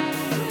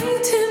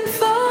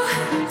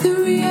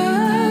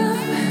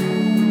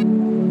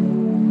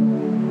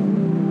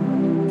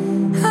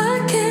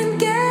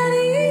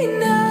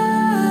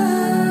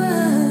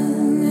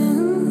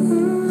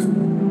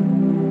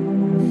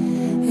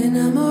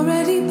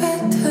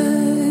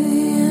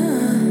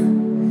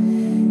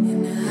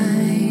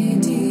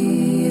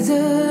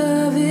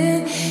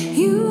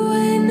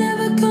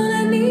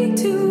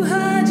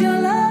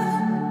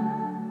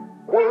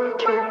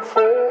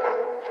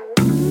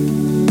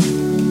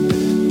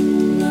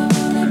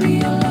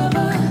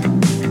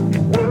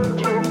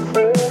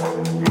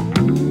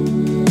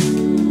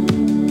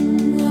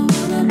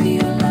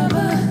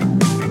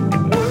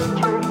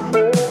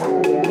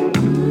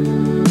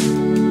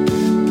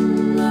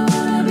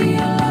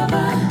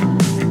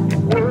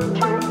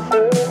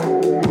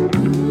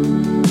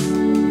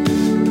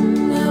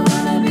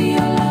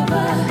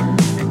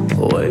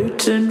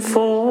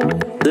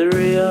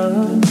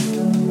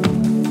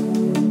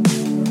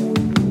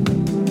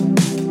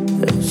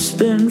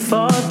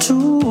too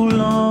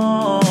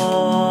long,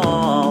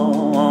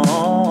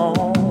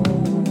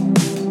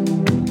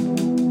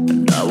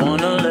 and I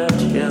wanna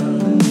let you.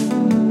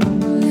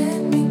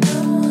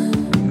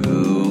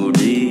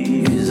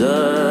 You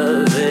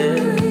deserve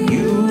it.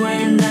 You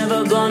ain't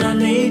never gonna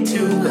need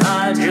to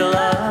hide your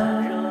love.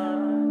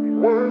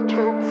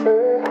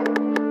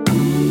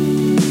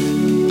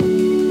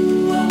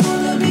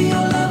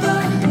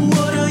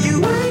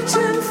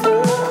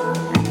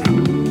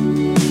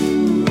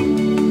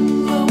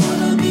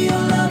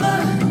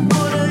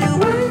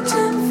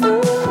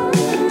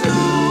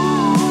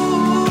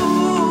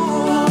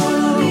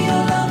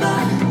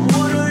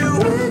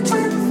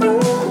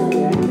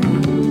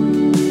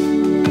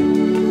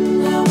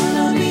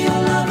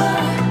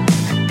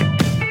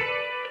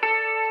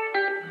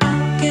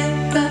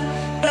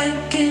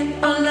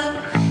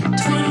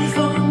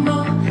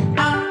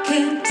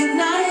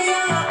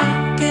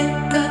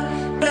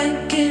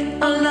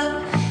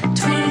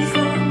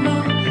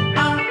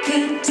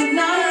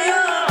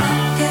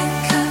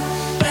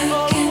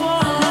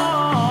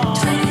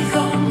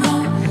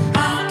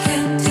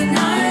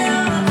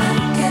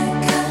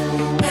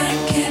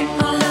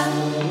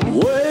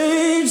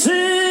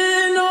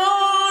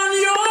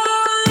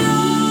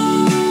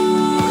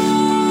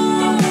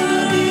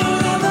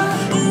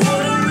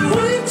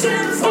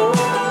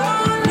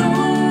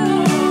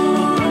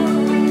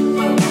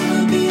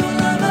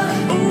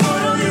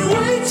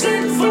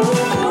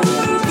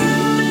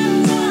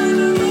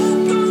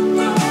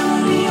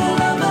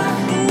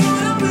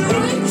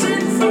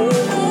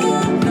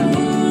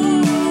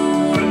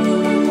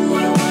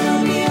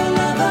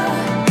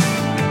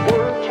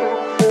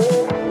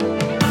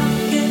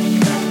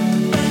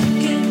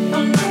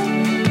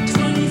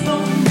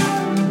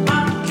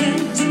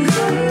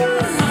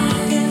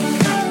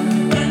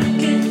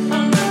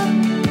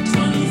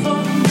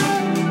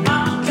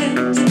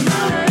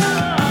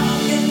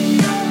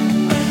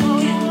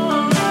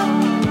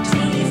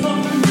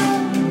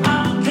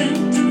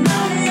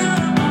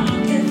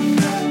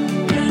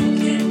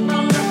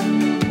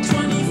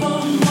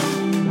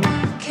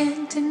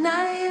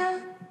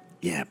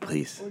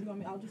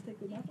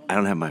 I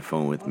don't have my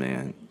phone with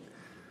me.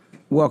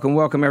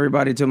 Welcome,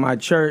 everybody, to my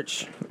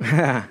church.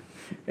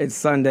 It's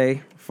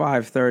Sunday,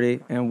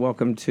 5:30, and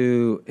welcome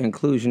to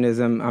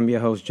Inclusionism. I'm your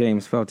host,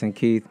 James Felton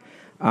Keith.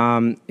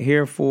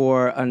 Here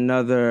for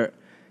another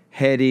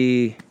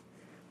heady,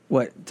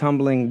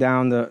 tumbling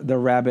down the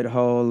rabbit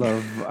hole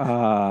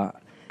of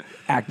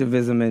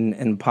activism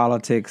and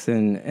politics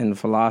and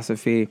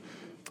philosophy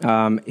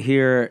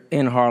here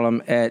in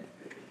Harlem at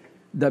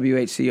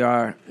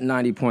WHCR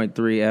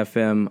 90.3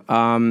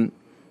 FM.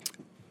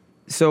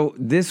 So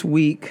this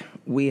week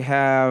we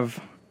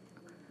have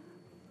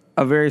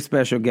a very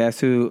special guest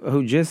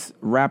who just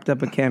wrapped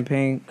up a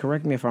campaign.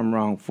 Correct me if I'm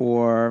wrong.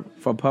 For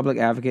public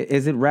advocate,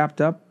 is it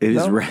wrapped up? It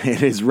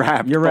is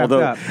wrapped. You're wrapped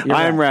up.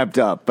 I am wrapped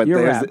up, but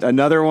there's wrapped.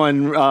 Another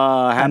one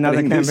happening.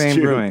 Another campaign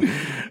brewing.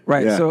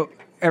 Right. Yeah. So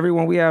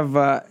everyone, we have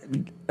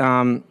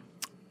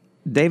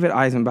David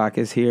Eisenbach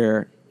is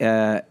here.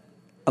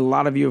 A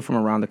lot of you from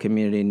around the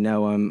community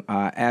know him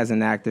as an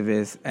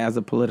activist, as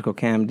a political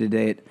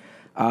candidate.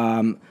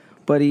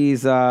 But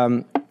he's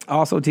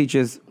also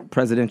teaches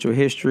presidential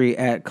history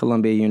at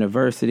Columbia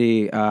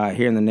University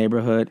here in the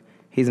neighborhood.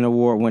 He's an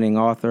award-winning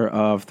author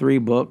of 3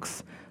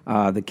 books,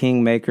 The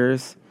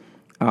Kingmakers,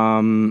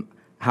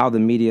 How the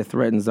Media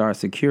Threatens Our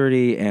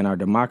Security and Our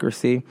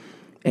Democracy,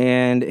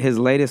 and his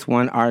latest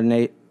one,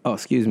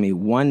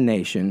 One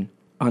Nation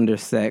Under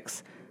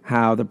Sex,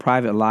 How the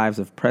Private Lives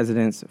of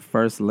Presidents,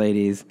 First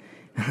Ladies,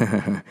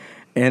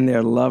 and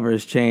Their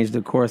Lovers Changed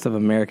the Course of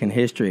American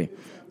History.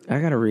 I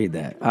got to read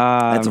that.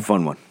 That's a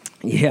fun one.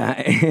 Yeah,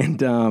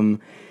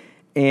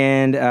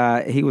 and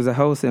he was a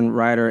host and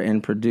writer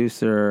and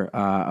producer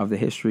of the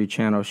History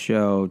Channel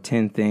show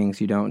 10 Things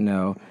You Don't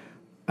Know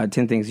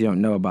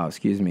About,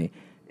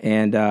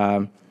 And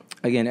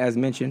again, as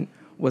mentioned,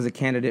 was a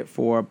candidate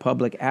for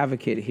public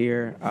advocate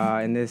here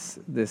in this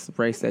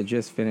race that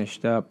just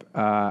finished up.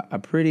 A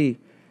pretty,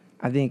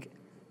 I think,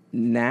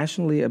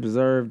 nationally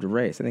observed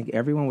race. I think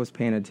everyone was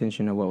paying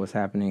attention to what was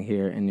happening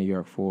here in New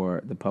York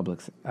for the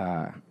public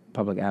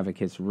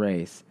advocate's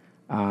race,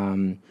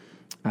 and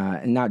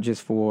not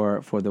just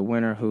for the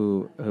winner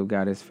who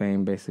got his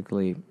fame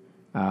basically,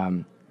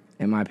 in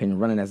my opinion,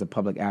 running as a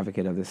public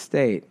advocate of the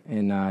state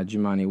in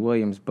Jumaane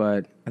Williams,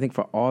 but I think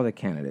for all the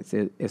candidates,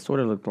 it sort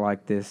of looked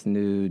like this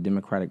new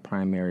Democratic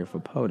primary for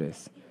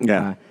POTUS.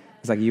 Yeah.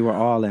 It's like you were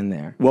all in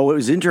there. Well, what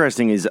was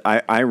interesting is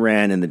I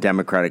ran in the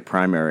Democratic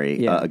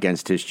primary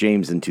against Tish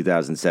James in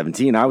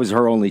 2017. I was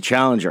her only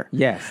challenger.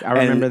 Yes, I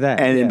remember that.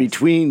 And in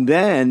between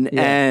then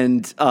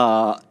and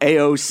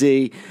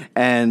AOC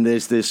and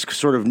there's this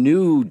sort of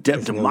new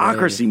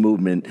democracy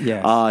movement,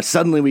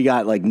 suddenly we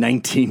got like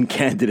 19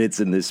 candidates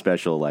in this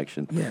special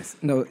election. Yes.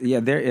 No, yeah,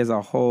 there is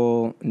a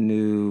whole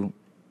new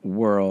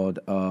world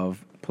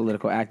of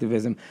political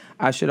activism.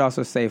 I should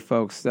also say,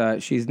 folks,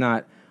 she's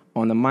not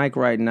on the mic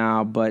right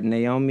now, but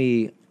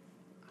Naomi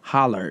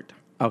Hollard.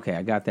 Okay,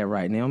 I got that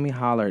right. Naomi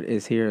Hollard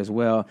is here as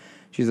well.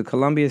 She's a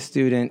Columbia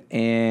student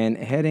and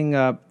heading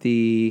up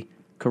the,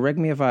 correct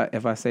me if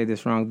I say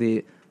this wrong,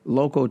 the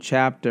local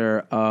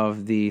chapter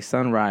of the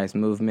Sunrise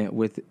Movement,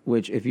 with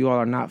which, if you all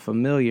are not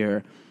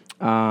familiar,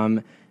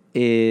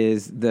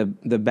 is the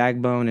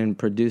backbone and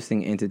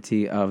producing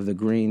entity of the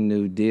Green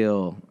New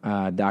Deal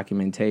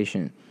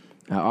documentation.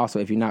 Also,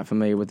 if you're not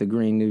familiar with the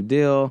Green New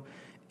Deal,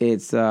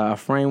 it's a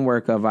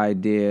framework of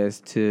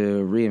ideas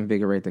to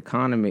reinvigorate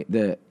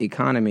the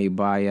economy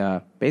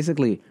by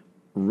basically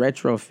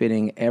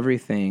retrofitting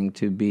everything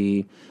to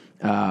be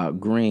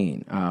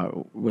green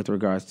with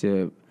regards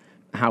to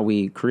how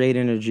we create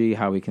energy,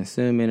 how we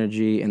consume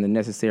energy, and the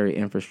necessary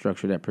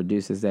infrastructure that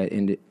produces that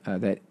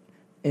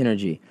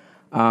energy.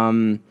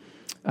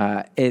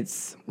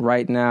 It's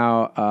right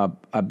now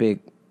a big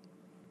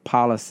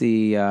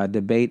policy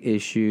debate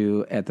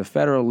issue at the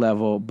federal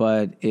level,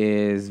 but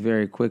is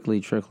very quickly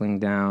trickling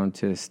down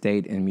to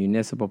state and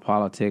municipal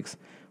politics,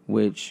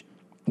 which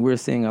we're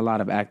seeing a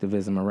lot of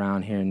activism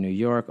around here in New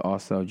York,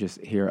 also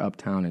just here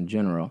uptown in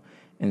general.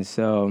 And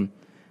so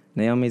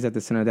Naomi's at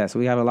the center of that. So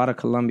we have a lot of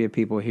Columbia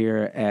people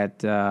here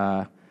at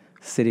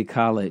City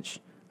College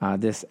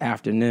this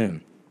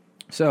afternoon.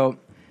 So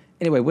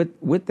anyway,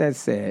 with that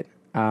said,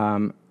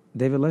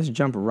 David, let's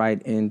jump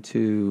right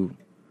into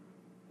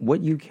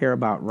what you care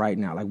about right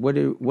now. Like,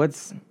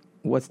 what's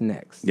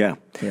next? Yeah.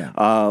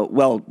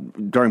 Well,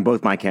 during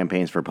both my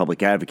campaigns for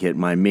public advocate,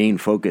 my main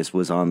focus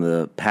was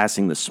on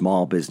passing the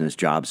Small Business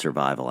Job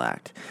Survival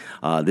Act.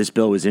 This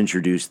bill was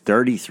introduced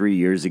 33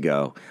 years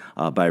ago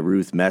by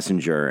Ruth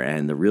Messenger,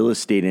 and the real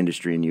estate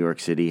industry in New York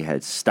City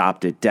had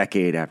stopped it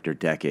decade after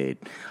decade.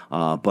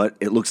 But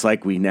it looks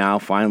like we now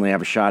finally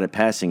have a shot at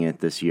passing it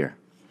this year.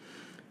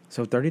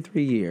 So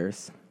 33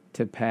 years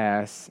to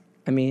pass.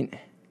 I mean,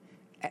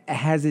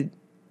 has it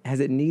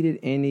needed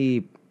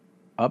any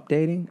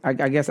updating? I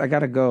guess I got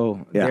to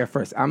go there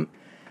first.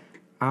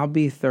 I'll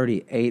be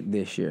 38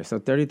 this year, so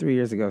 33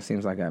 years ago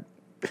seems like an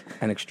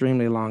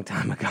extremely long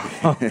time ago.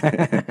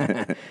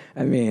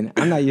 I mean,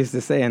 I'm not used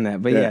to saying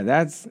that, but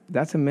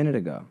that's a minute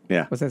ago.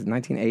 Yeah. What's that?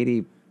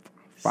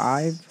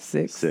 1985,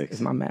 6?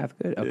 Is my math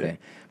good? Okay, yeah.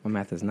 My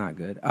math is not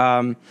good.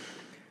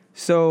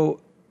 So,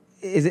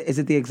 is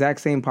it the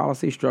exact same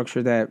policy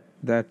structure that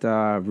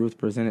Ruth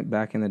presented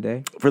back in the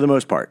day? For the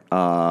most part.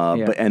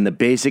 And the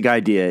basic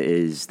idea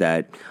is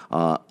that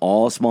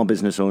all small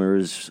business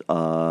owners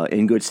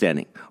in good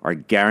standing are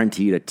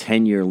guaranteed a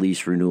 10-year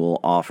lease renewal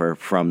offer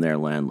from their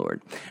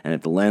landlord. And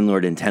if the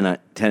landlord and tenant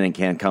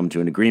can't come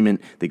to an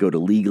agreement, they go to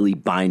legally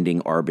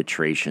binding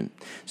arbitration.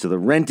 So the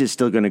rent is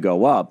still going to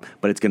go up,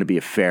 but it's going to be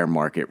a fair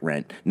market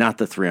rent, not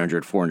the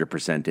 300,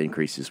 400%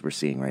 increases we're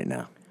seeing right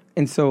now.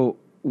 And so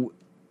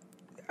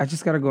I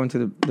just got to go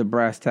into the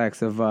brass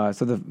tacks of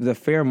the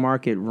fair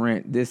market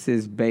rent. This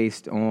is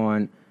based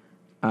on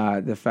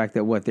the fact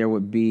that there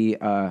would be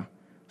a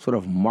sort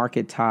of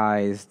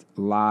marketized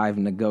live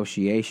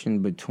negotiation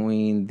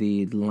between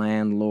the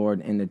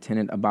landlord and the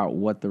tenant about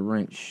what the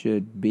rent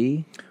should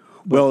be.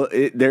 Well,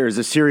 there's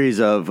a series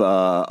of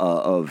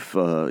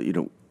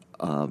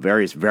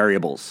various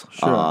variables.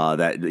 Sure.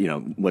 That,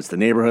 what's the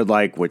neighborhood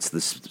like? What's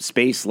the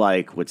space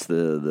like? What's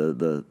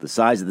the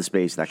size of the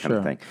space? That kind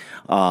of thing.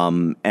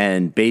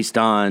 And based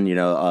on,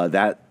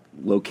 that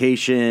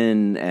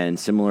location and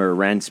similar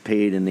rents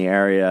paid in the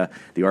area,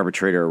 the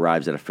arbitrator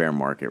arrives at a fair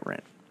market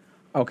rent.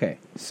 Okay.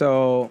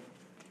 So,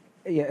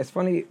 it's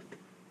funny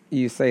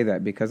you say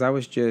that, because I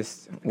was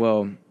just,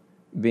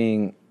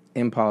 being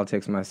in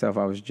politics myself,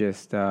 I was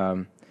just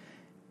here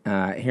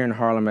in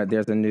Harlem.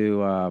 There's a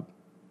new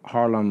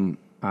Harlem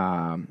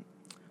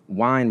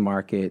wine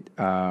market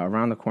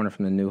around the corner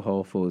from the new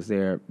Whole Foods.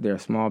 They're a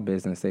small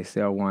business. They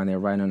sell wine. They're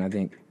right on, I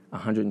think,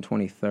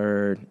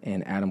 123rd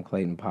and Adam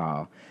Clayton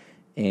Powell.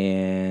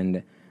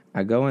 And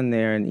I go in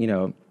there,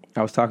 and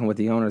I was talking with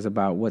the owners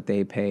about what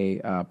they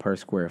pay per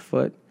square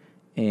foot,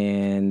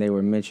 and they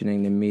were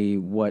mentioning to me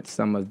what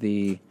some of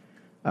the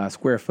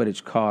square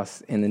footage costs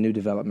in the new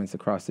developments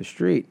across the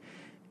street.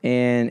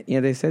 And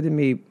they said to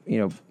me,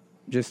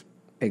 just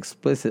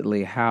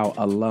explicitly how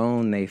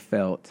alone they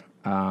felt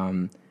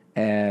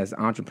as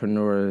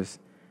entrepreneurs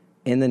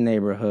in the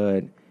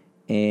neighborhood,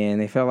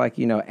 and they felt like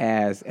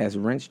as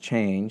rents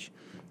change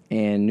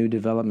and new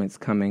developments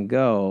come and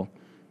go,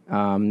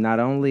 not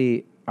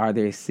only are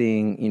they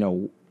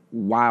seeing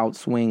wild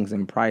swings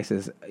in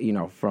prices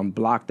from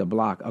block to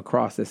block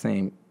across the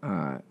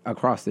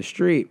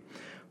street,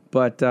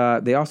 but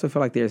they also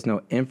feel like there's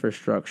no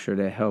infrastructure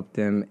to help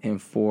them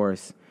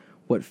enforce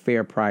what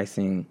fair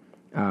pricing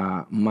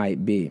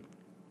might be.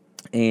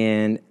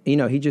 And,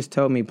 he just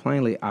told me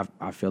plainly,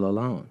 I feel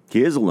alone.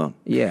 He is alone.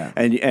 Yeah.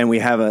 And we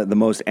have the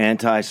most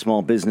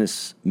anti-small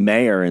business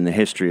mayor in the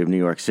history of New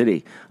York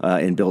City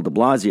in Bill de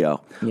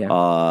Blasio,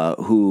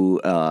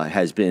 who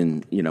has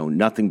been,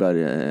 nothing but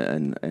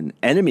an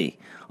enemy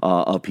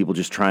of people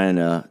just trying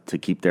to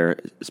keep their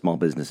small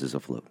businesses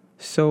afloat.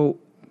 So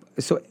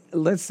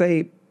let's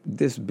say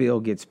this bill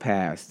gets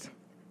passed.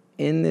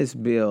 In this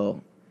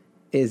bill,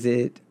 is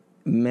it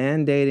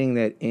mandating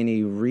that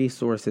any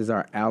resources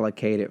are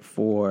allocated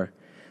for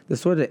the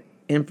sort of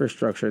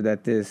infrastructure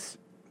that this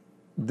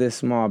this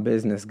small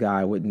business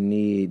guy would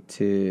need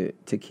to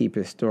keep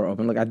his store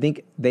open? Look, I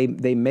think they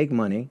make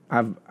money.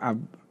 I've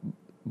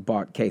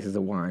bought cases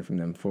of wine from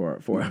them for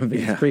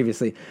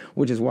previously,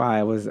 which is why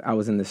I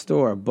was in the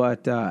store.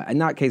 But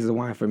not cases of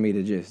wine for me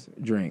to just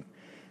drink.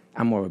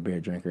 I'm more of a beer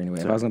drinker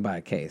anyway. If I was gonna buy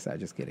a case, I'd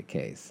just get a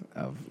case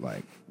of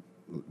like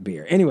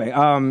beer. Anyway,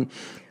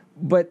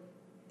 but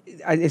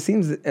it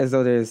seems as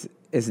though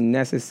it's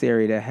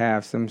necessary to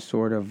have some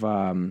sort of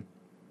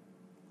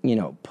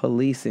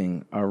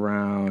policing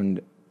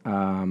around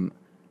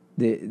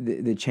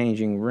the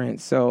changing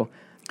rent. So,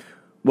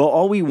 well,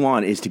 all we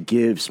want is to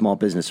give small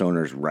business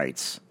owners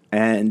rights.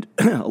 And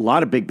a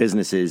lot of big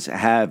businesses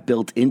have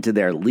built into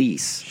their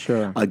lease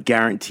a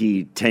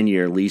guaranteed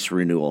 10-year lease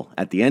renewal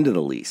at the end of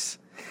the lease.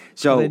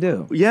 So they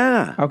do.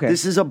 Yeah. Okay.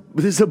 This is a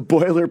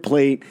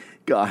boilerplate.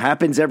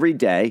 Happens every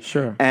day.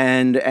 Sure.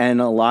 And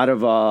a lot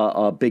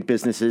of big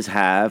businesses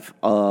have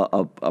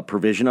a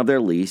provision of their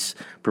lease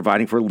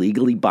providing for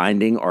legally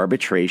binding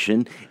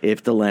arbitration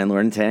if the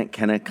landlord and tenant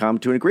cannot come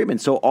to an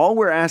agreement. So all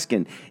we're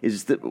asking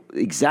is the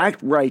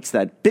exact rights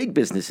that big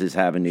businesses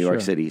have in New York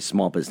City,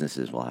 small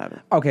businesses will have it.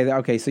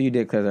 Okay. So you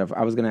did clear that up.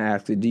 I was going to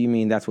ask you, do you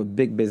mean that's what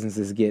big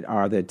businesses get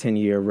are the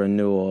 10-year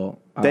renewal?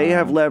 They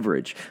have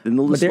leverage. The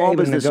small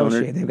business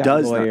owner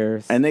does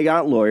lawyers. And they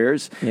got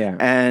lawyers. Yeah.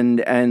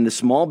 And the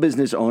small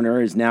business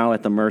owner is now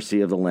at the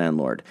mercy of the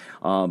landlord.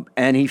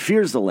 And he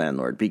fears the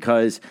landlord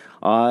because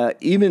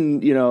even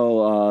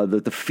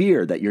the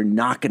fear that you're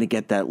not going to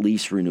get that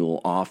lease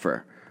renewal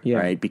offer. Yeah.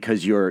 Right,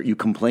 because you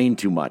complain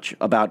too much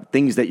about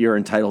things that you're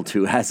entitled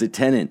to as a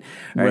tenant,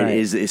 right?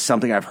 Is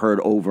something I've heard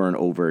over and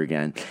over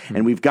again. Mm-hmm.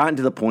 And we've gotten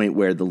to the point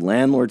where the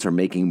landlords are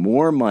making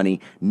more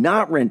money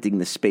not renting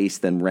the space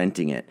than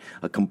renting it.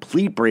 A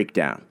complete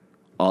breakdown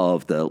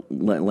of the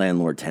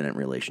landlord-tenant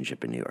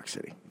relationship in New York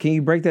City. Can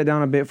you break that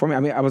down a bit for me?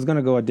 I mean, I was going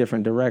to go a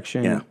different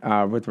direction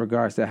with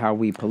regards to how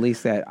we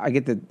police that. I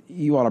get that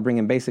you all are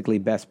bringing basically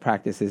best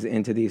practices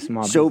into these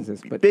small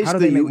businesses, but how do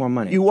they make more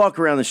money? You walk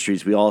around the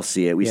streets, we all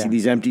see it. We see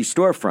these empty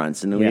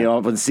storefronts, and we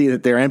often see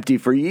that they're empty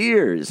for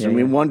years, and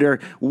we wonder,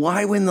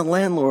 why wouldn't the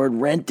landlord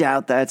rent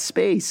out that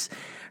space,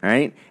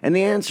 right? And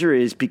the answer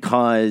is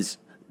because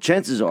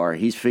chances are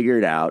he's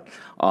figured out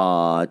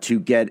to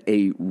get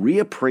a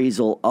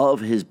reappraisal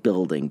of his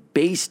building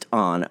based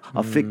on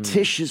a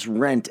fictitious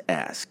rent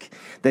ask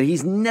that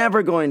he's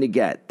never going to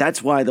get.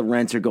 That's why the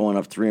rents are going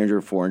up 300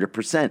 or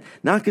 400%.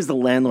 Not because the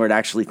landlord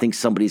actually thinks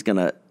somebody's going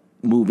to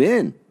move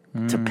in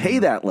to pay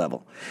that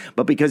level,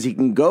 but because he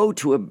can go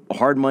to a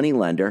hard money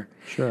lender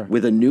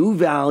with a new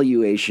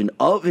valuation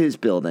of his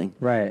building,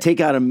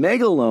 take out a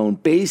mega loan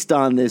based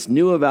on this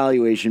new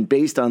evaluation,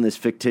 based on this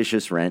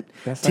fictitious rent,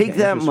 take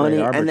that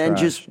money and then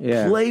just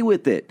play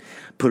with it,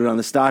 put it on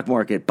the stock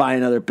market, buy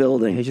another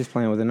building. He's just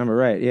playing with a number,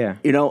 right? Yeah.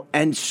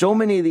 And so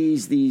many of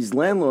these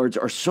landlords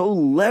are so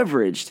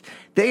leveraged,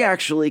 they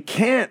actually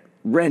can't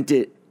rent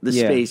it the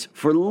space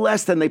for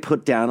less than they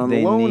put down on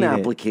the loan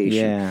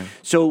application. Yeah.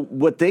 So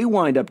what they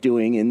wind up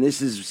doing, and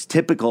this is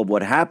typical of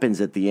what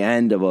happens at the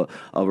end of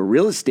a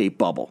real estate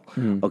bubble,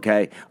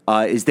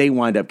 is they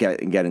wind up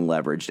getting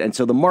leveraged. And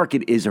so the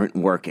market isn't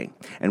working.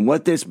 And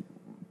what this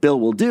bill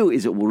will do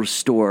is it will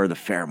restore the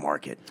fair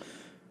market.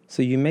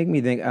 So you make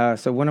me think,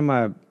 so one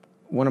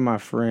of my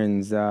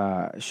friends,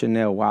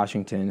 Chanel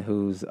Washington,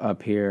 who's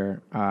up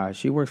here,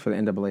 she works for the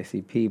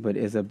NAACP, but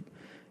is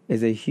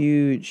a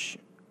huge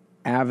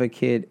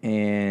advocate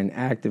and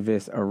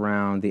activist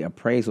around the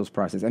appraisals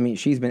process. I mean,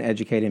 she's been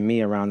educating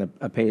me around the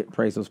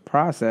appraisals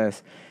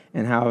process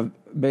and how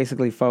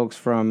basically folks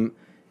from,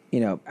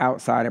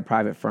 outside of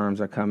private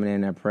firms are coming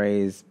in and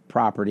appraise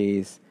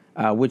properties,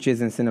 which is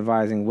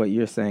incentivizing what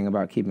you're saying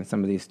about keeping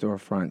some of these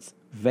storefronts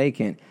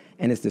vacant.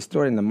 And it's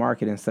distorting the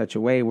market in such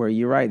a way where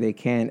you're right, they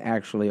can't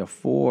actually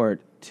afford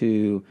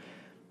to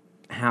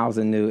house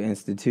a new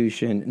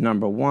institution,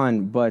 number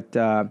one. But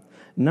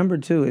number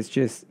two,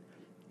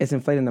 it's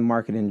inflating the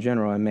market in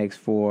general and makes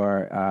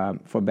for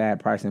bad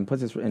pricing and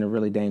puts us in a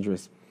really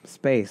dangerous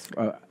space.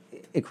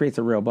 It creates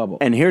a real bubble.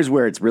 And here's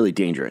where it's really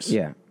dangerous.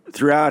 Yeah.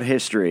 Throughout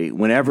history,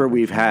 whenever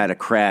we've had a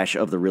crash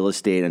of the real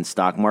estate and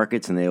stock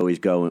markets, and they always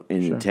go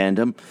in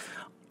tandem,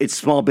 it's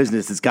small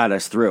business that's got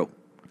us through.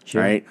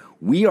 Sure. Right?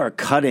 We are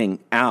cutting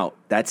out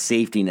that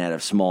safety net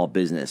of small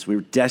business.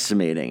 We're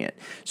decimating it.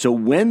 So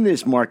when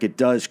this market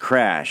does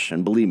crash,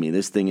 and believe me,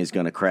 this thing is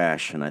going to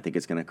crash, and I think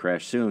it's going to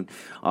crash soon,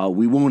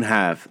 we won't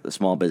have the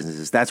small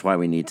businesses. That's why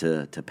we need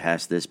to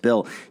pass this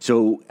bill.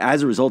 So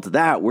as a result of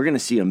that, we're going to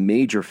see a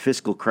major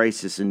fiscal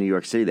crisis in New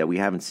York City that we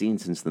haven't seen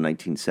since the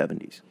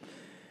 1970s.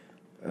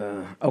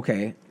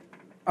 Okay.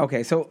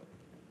 So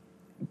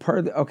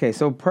per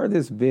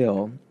this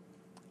bill,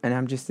 and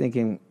I'm just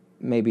thinking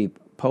maybe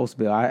post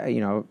bill. I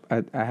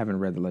haven't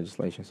read the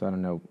legislation, so I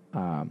don't know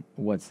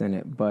what's in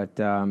it. But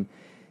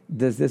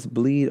does this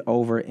bleed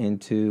over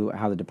into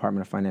how the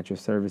Department of Financial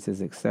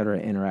Services, et cetera,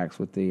 interacts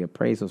with the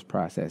appraisals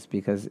process?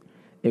 Because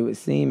it would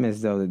seem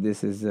as though that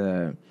this is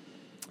a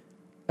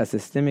a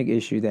systemic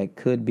issue that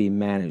could be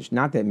managed.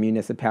 Not that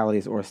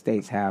municipalities or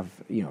states have,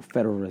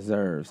 federal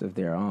reserves of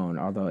their own,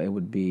 although it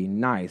would be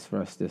nice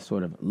for us to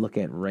sort of look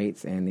at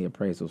rates and the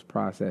appraisals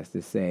process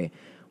to say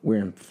we're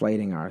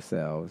inflating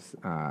ourselves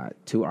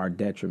to our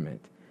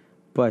detriment.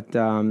 But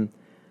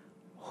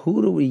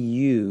who do we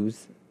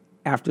use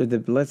after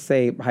let's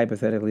say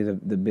hypothetically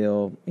the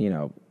bill,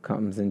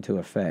 comes into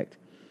effect?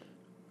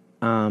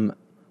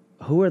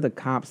 Who are the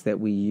cops that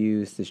we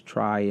use to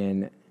try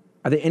and...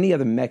 Are there any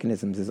other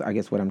mechanisms, is I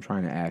guess what I'm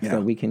trying to ask,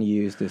 that we can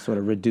use to sort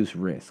of reduce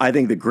risk? I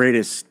think the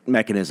greatest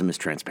mechanism is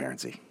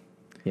transparency.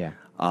 Yeah.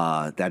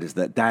 That is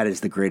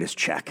the greatest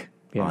check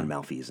on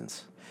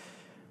malfeasance.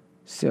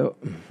 So,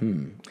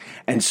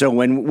 and so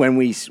when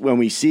we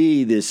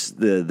see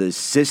the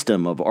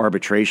system of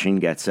arbitration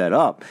get set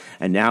up,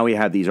 and now we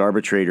have these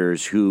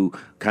arbitrators who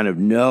kind of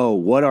know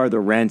what are the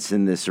rents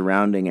in the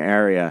surrounding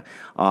area,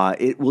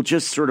 it will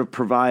just sort of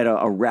provide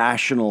a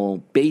rational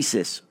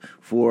basis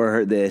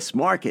for this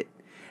market,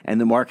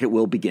 and the market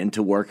will begin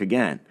to work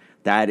again.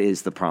 That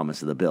is the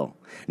promise of the bill.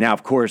 Now,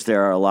 of course,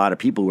 there are a lot of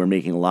people who are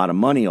making a lot of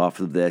money off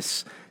of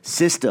this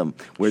system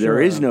where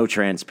there is no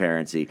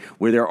transparency,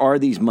 where there are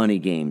these money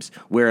games,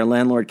 where a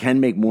landlord can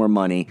make more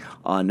money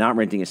not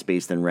renting a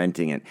space than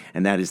renting it.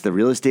 And that is the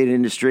real estate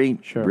industry,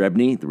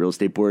 REBNY, the Real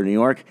Estate Board of New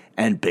York,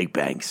 and big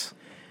banks.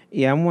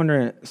 Yeah, I'm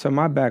wondering, so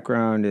my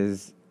background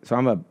is,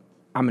 I'm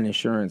an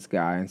insurance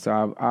guy, and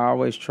so I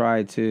always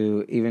try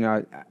to, even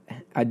though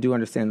I do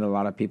understand that a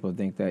lot of people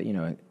think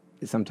that,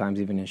 sometimes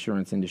even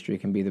insurance industry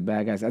can be the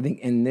bad guys. I think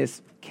in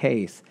this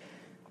case,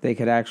 they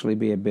could actually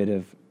be a bit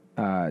of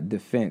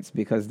defense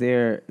because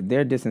they're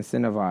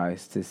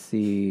disincentivized to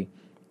see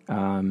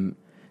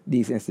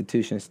these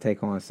institutions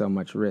take on so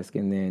much risk,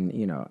 and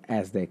then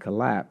as they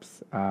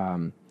collapse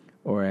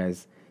or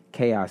as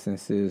chaos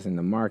ensues in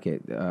the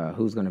market,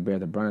 who's going to bear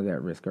the brunt of that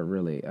risk are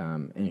really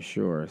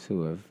insurers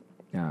who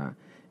have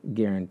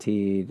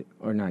guaranteed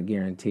or not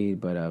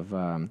guaranteed, but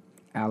have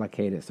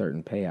allocated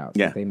certain payouts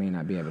that they may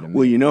not be able to make.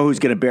 Well, who's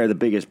going to bear the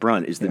biggest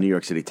brunt is the New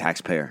York City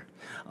taxpayer.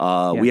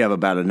 We have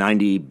about a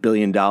 $90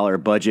 billion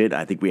budget.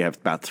 I think we have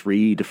about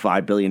 $3 to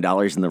 $5 billion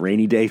in the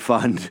rainy day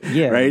fund,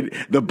 right?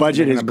 The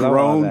budget has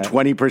grown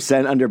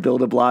 20% under Bill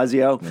de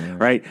Blasio,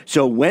 right?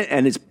 So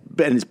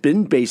it's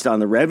been based on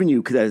the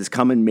revenue that is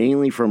coming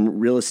mainly from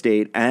real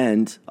estate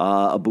and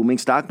a booming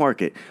stock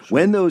market.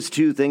 When those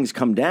two things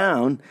come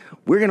down,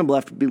 we're going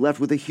to be left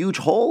with a huge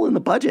hole in the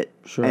budget,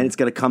 and it's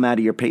going to come out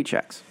of your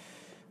paychecks.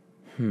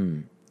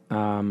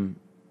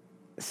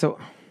 So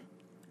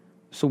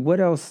what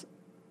else?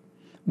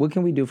 What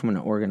can we do from an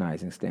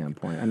organizing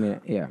standpoint? I mean,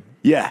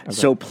 Yeah. Okay.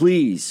 So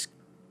please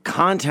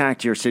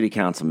contact your city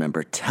council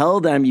member. Tell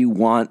them you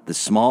want the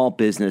Small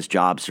Business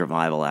Job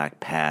Survival Act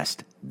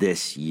passed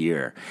this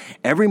year.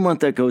 Every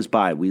month that goes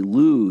by, we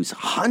lose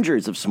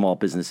hundreds of small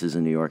businesses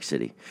in New York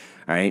City.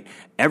 All right.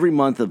 Every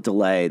month of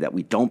delay that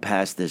we don't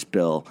pass this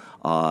bill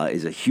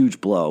is a huge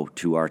blow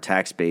to our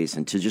tax base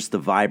and to just the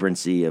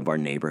vibrancy of our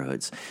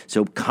neighborhoods.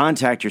 So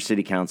contact your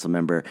city council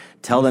member.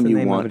 Tell them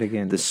you want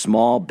the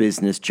Small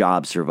Business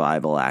Job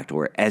Survival Act,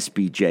 or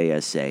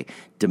SBJSA.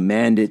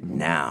 Demand it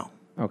now.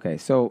 Okay.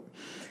 So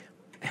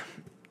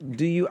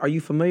are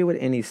you familiar with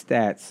any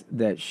stats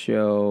that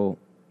show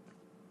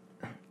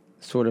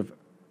sort of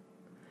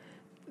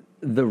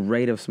the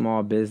rate of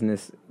small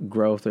business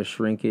growth or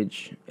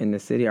shrinkage in the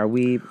city? Are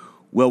we?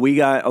 Well, we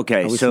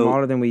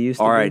smaller than we used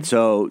to be? All right,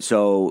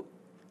 so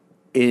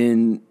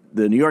in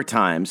the New York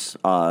Times,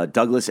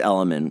 Douglas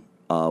Elliman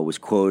was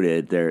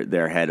quoted,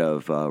 their head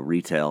of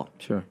retail,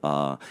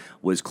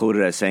 was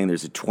quoted as saying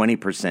there's a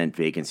 20%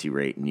 vacancy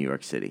rate in New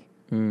York City.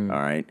 All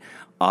right.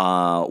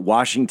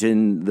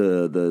 Washington,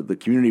 the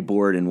community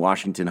board in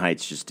Washington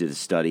Heights just did a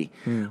study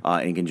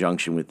in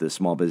conjunction with the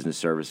Small Business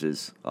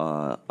Services,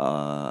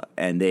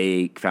 and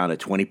they found a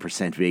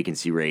 20%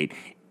 vacancy rate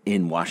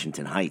in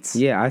Washington Heights.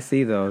 Yeah, I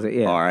see those.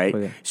 Yeah. All right.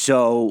 Okay.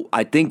 So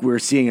I think we're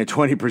seeing a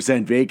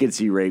 20%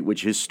 vacancy rate,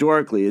 which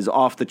historically is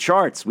off the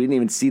charts. We didn't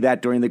even see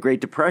that during the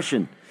Great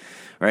Depression,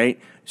 right?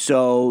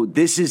 So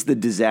this is the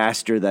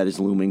disaster that is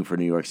looming for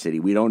New York City.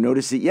 We don't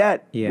notice it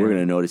yet. Yeah. We're going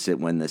to notice it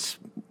when this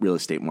real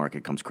estate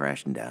market comes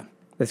crashing down.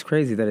 That's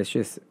crazy that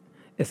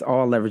it's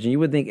all leveraging. You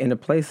would think in a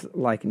place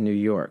like New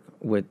York,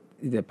 with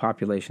the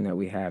population that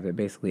we have, that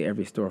basically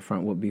every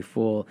storefront would be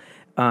full.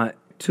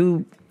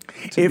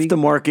 If the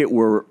market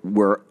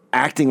were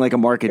acting like a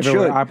market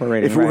should,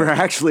 if we were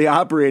actually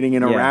operating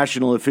in a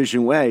rational,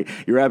 efficient way,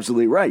 you're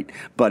absolutely right.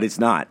 But it's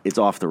not. It's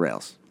off the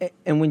rails.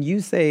 And when you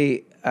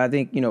say, I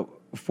think,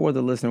 for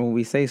the listener, when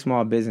we say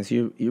small business,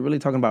 you're really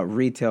talking about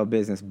retail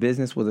business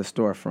with a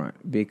storefront.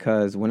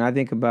 Because when I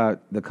think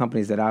about the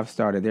companies that I've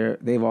started,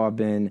 they've all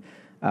been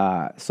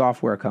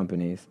software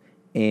companies.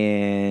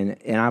 And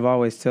I've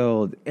always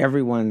told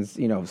everyone's,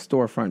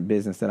 storefront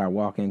business that I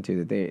walk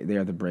into that they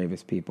are the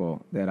bravest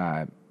people that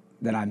I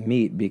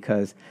meet,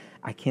 because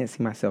I can't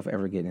see myself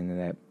ever getting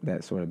into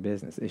that sort of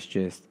business. It's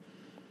just,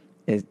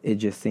 it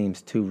just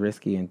seems too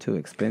risky and too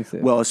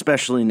expensive. Well,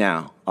 especially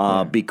now,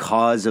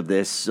 because of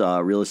this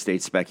real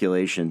estate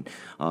speculation.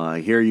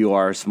 Here you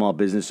are, a small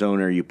business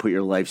owner. You put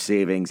your life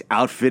savings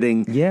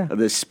outfitting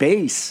the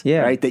space,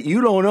 right, that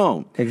you don't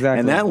own. Exactly.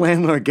 And that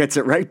landlord gets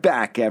it right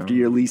back after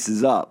your lease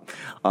is up.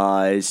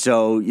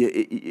 So,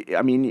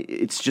 I mean,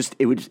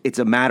 it's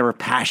a matter of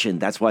passion.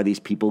 That's why these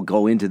people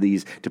go into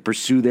these to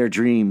pursue their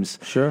dreams.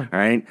 Sure.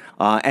 Right.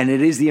 And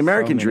it is the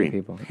American dream.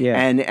 People. Yeah.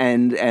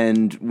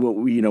 And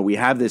we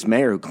have this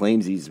mayor who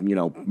claims he's,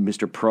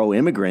 Mr.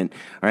 Pro-immigrant,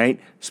 right?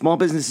 Small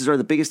businesses are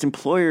the biggest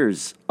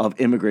employers of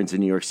immigrants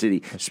in New York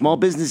City. Small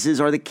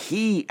businesses are the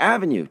key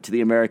avenue to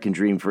the American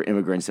dream for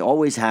immigrants. They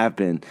always have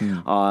been.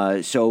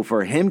 So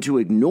for him to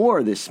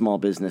ignore this small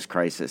business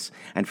crisis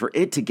and for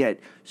it to get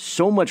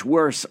so much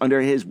worse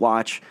under his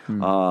watch,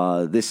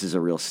 this is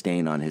a real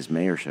stain on his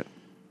mayorship.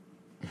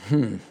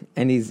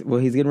 And he's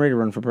getting ready to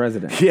run for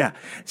president. Yeah.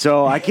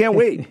 So I can't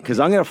wait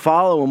because I'm going to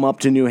follow him up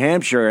to New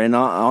Hampshire and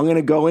I'm going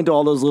to go into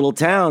all those little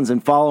towns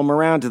and follow him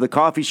around to the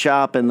coffee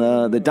shop and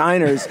the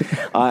diners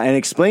and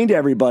explain to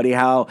everybody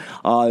how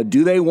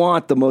do they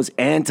want the most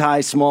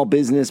anti-small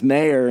business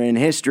mayor in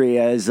history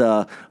as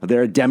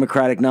their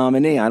Democratic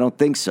nominee? I don't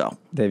think so.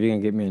 Dave, you're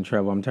going to get me in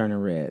trouble. I'm turning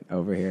red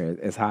over here.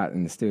 It's hot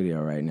in the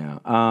studio right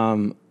now.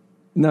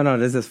 No,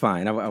 this is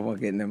fine. I won't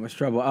get in that much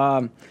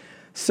trouble.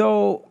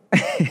 So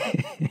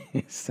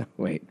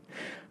wait,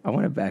 I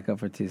want to back up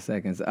for 2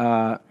 seconds.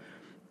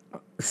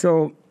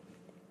 So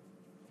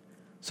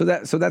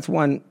that's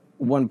one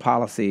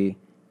policy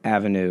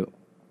avenue.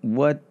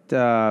 What?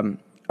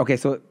 Okay,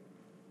 so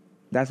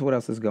that's what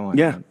else is going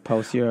on.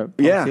 Post your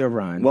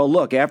run. Well,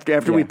 look,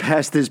 after we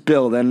pass this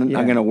bill, then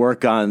I'm going to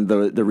work on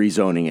the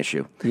rezoning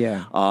issue.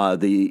 Yeah.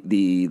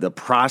 The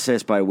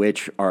process by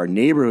which our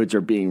neighborhoods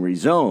are being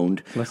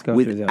rezoned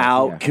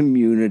without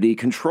community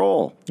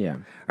control. Yeah.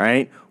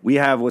 Right? We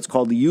have what's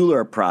called the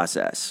ULURP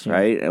process,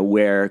 right?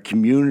 Where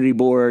community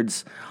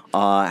boards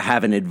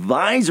have an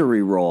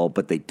advisory role,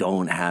 but they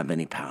don't have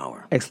any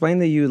power. Explain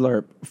the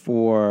ULURP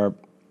for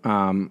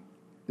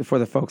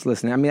the folks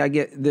listening. I mean, I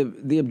get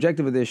the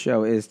objective of this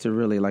show is to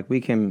really we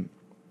can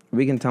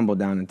tumble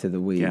down into the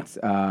weeds.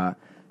 Yeah.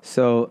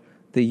 So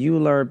the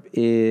ULURP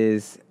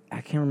is, I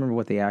can't remember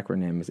what the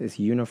acronym is. It's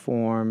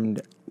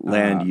Uniformed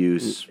Land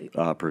Use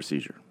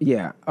Procedure.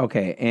 Yeah.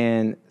 Okay.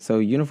 And so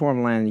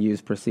Uniform Land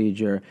Use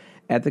Procedure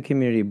at the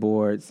community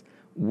boards,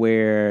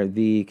 where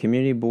the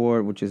community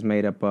board, which is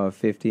made up of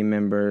 50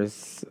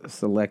 members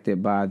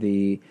selected by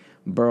the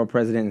borough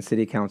president and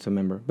city council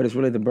member, but it's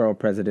really the borough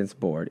president's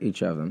board,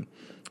 each of them.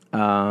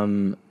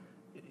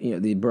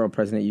 The borough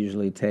president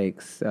usually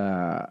takes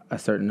a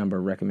certain number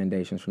of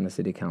recommendations from the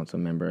city council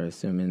member,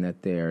 assuming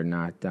that they're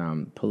not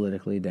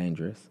politically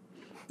dangerous.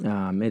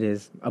 It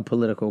is a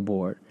political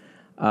board.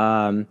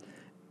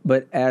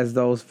 But as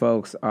those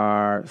folks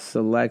are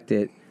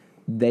selected,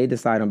 they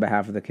decide on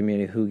behalf of the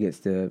community who gets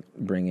to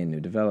bring in new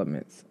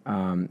developments.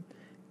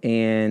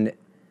 And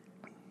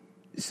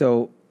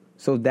so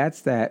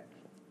that's that.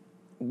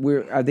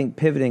 We're, I think,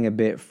 pivoting a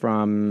bit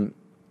from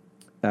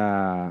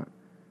the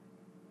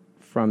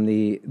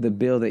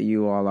bill that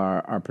you all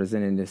are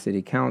presenting to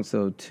City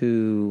Council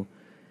to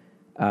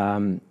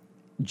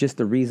just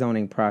the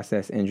rezoning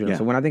process in general. Yeah.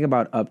 So when I think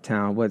about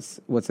Uptown,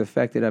 what's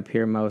affected up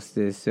here most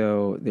is,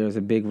 so there's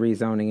a big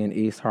rezoning in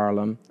East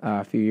Harlem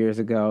a few years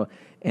ago,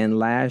 and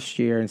last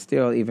year, and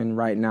still even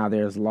right now,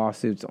 there's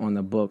lawsuits on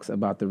the books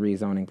about the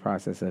rezoning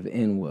process of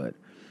Inwood.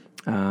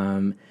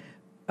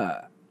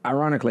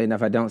 Ironically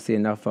enough, I don't see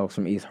enough folks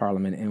from East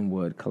Harlem and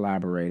Inwood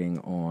collaborating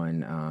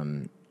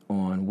on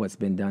what's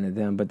been done to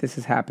them. But this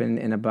has happened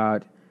in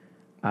about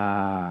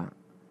 8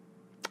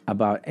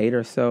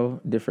 or so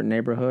different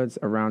neighborhoods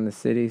around the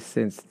city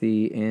since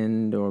the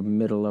end or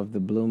middle of the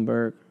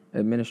Bloomberg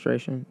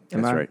administration.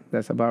 That's right.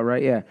 That's about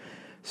right, yeah.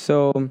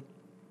 So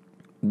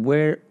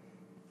what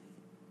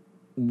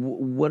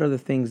are the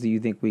things do you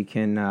think we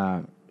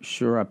can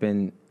shore up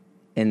in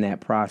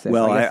that process?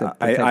 Well,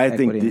 I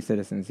think the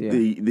citizens,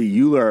 the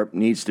ULURP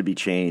needs to be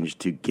changed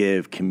to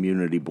give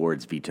community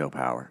boards veto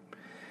power.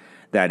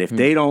 That if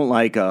they don't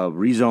like a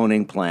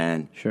rezoning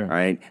plan, sure,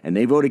 right, and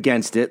they vote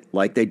against it,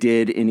 like they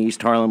did in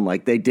East Harlem,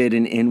 like they did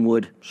in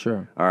Inwood,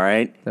 sure, all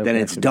right, then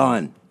it's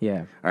done.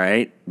 Yeah. All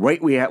right.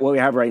 What we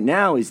have right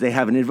now is they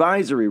have an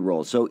advisory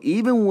role. So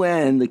even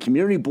when the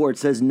community board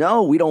says,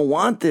 no, we don't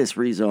want this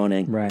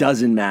rezoning,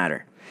 doesn't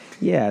matter.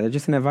 Yeah, they're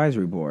just an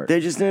advisory board.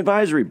 They're just an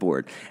advisory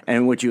board.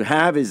 And what you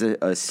have is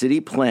a city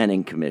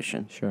planning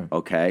commission, sure,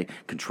 okay,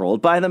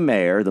 controlled by the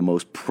mayor, the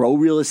most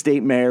pro-real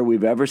estate mayor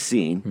we've ever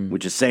seen,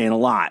 which is saying a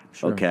lot,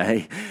 sure,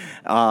 okay?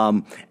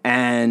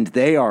 And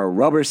they are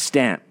rubber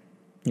stamp,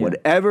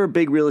 whatever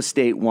big real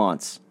estate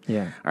wants.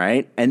 Yeah. All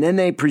right. And then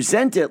they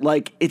present it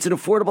like it's an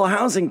affordable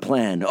housing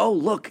plan. Oh,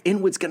 look,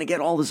 Inwood's going to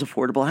get all this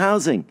affordable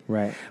housing.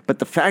 Right. But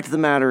the fact of the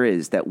matter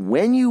is that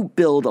when you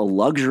build a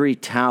luxury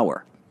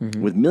tower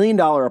with $1 million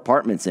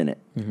apartments in it,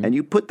 and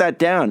you put that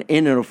down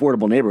in an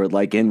affordable neighborhood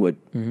like Inwood,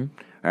 all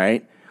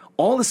right,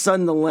 all of a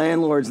sudden the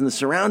landlords in the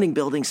surrounding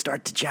buildings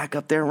start to jack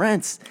up their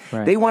rents.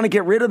 Right. They want to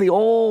get rid of the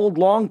old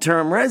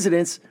long-term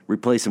residents,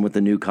 replace them with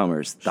the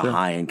newcomers, the Sure.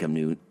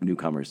 high-income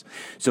newcomers.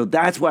 So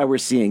that's why we're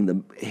seeing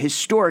the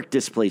historic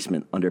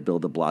displacement under Bill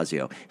de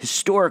Blasio,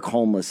 historic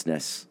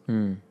homelessness,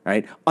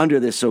 right, under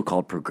this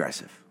so-called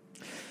progressive.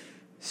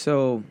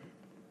 So,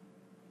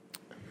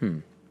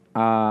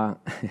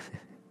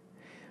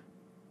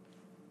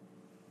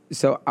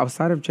 so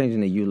outside of changing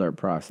the ULERP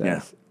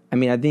process, I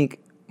mean, I think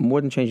more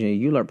than changing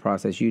the ULERP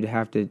process, you'd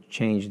have to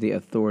change the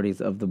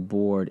authorities of the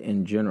board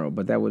in general.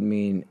 But that would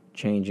mean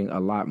changing a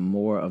lot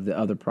more of the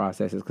other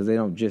processes because they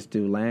don't just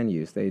do land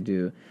use. They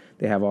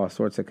have all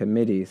sorts of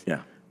committees.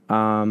 Yeah.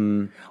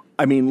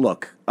 I mean,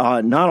 look,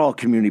 not all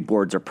community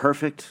boards are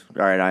perfect.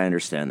 All right, I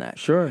understand that.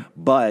 Sure.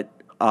 But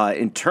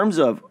in terms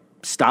of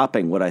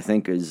stopping what I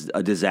think is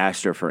a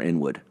disaster for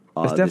Inwood,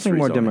 it's definitely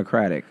more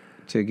democratic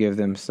to give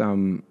them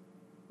some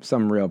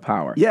real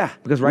power. Yeah,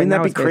 because right wouldn't now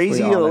that be it's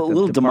basically crazy? all A at the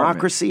little department.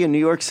 democracy in New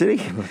York City,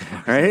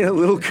 right? A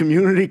little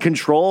community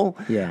control.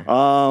 Yeah.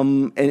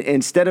 And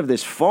instead of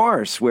this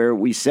farce where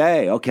we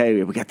say,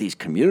 okay, we got these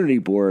community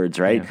boards,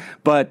 right? Yeah.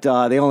 But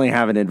they only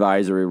have an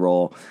advisory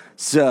role.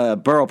 So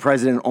borough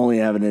president only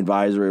have an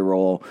advisory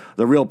role.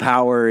 The real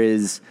power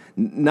is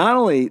not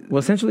only Well,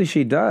 essentially,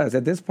 she does.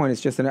 At this point,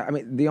 it's just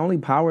the only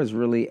power is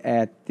really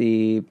at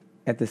the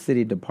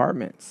city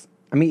departments.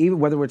 I mean, even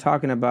whether we're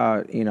talking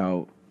about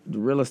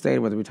real estate,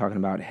 whether we're talking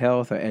about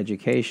health or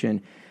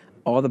education,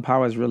 all the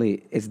power is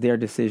really it's their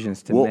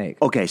decisions to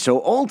make. Okay,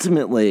 so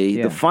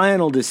ultimately, the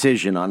final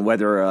decision on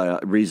whether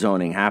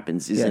rezoning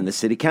happens is in the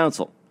city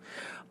council.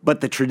 But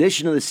the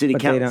tradition of the city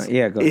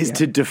council is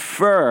to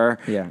defer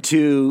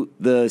to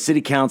the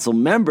city council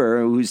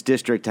member whose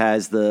district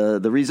has the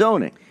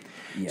rezoning.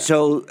 Yeah.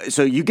 So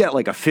you get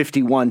like a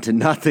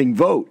 51-0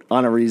 vote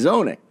on a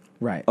rezoning.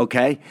 Right.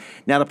 Okay?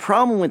 Now, the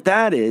problem with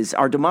that is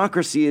our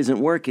democracy isn't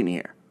working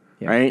here.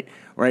 Yeah.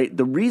 Right?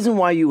 The reason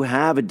why you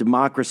have a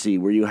democracy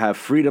where you have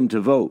freedom to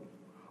vote,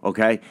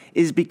 okay,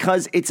 is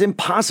because it's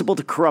impossible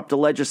to corrupt the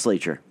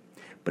legislature.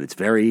 But it's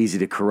very easy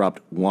to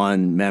corrupt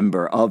one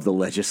member of the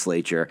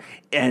legislature.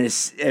 And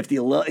if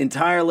the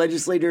entire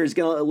legislature is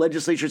going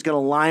to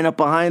line up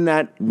behind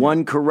that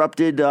one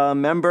corrupted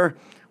member,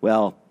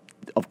 well,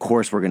 of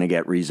course we're going to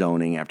get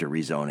rezoning after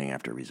rezoning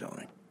after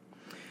rezoning.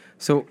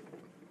 So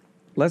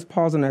let's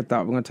pause on that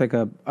thought. We're going to take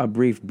a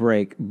brief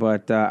break,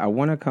 but I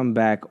want to come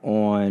back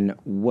on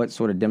what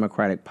sort of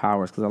democratic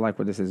powers, because I like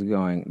where this is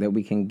going, that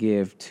we can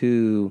give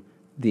to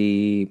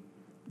the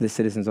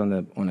citizens on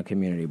the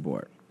community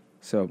board.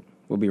 So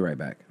we'll be right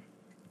back.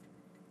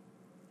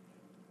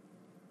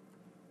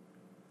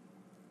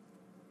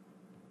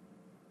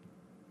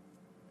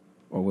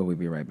 Or will we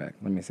be right back?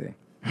 Let me see.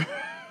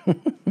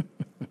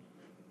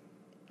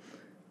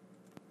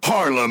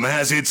 Harlem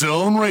has its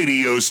own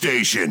radio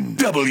station,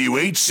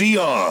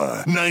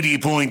 WHCR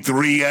 90.3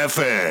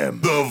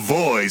 FM, the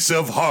voice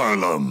of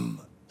Harlem.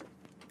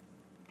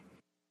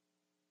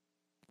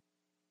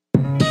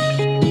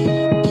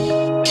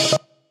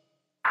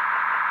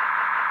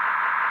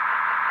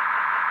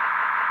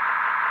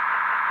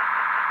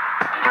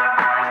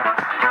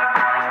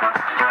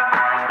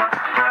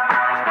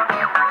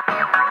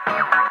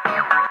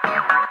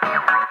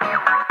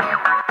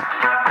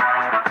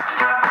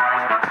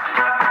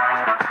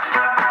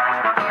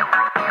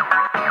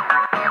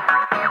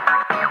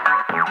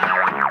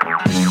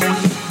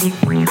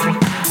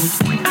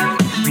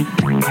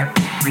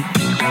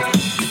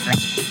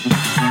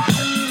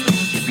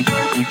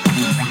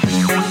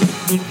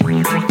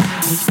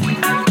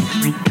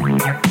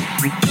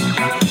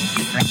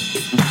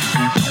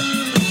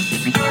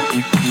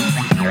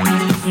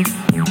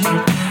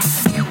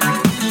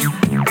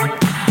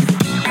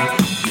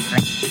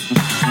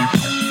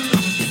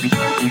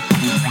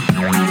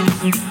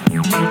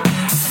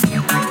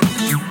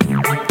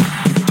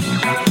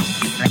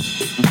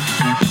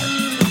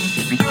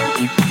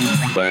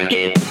 Work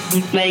it,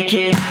 make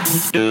it,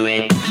 do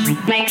it,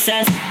 makes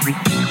us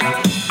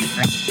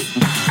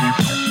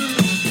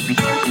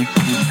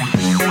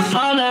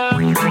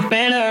harder,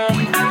 better,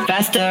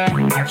 faster,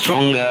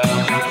 stronger.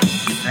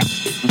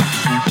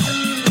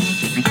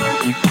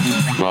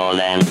 More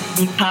than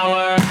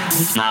power,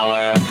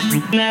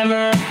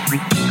 never,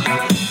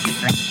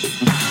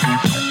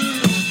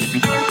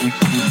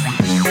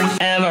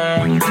 ever,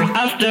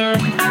 after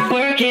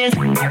work is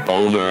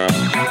over.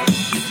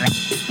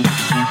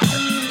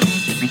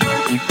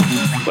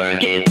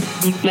 Work it,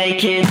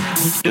 make it,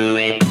 do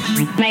it,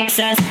 makes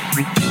us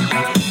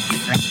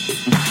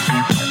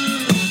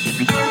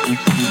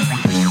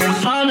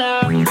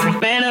harder,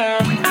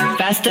 better,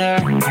 faster,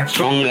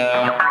 stronger.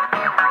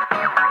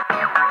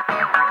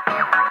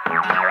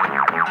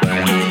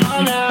 Work it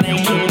harder,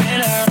 make it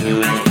better,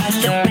 do it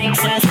faster,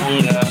 makes us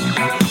stronger.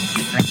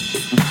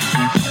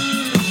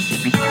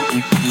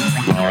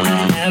 More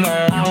than ever,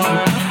 hour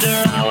after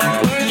hour,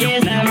 work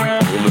is never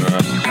over.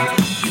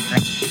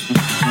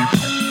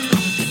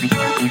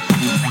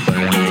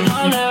 Work it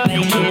harder,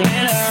 make it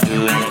better, do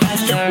it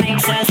faster,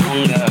 makes us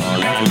stronger. More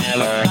than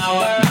ever,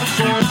 hour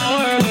after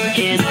hour, work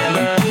is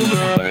never over.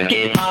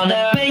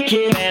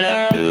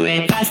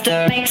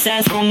 makes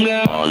us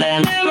stronger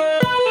than ever.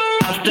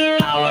 After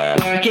our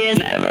work is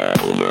never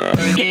over.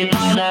 Work it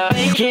harder,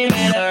 make it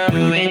better.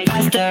 Do it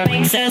faster,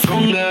 makes us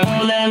stronger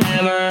than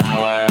ever.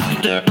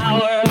 After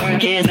our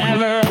work is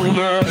never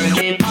over. Work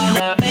it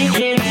harder, make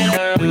it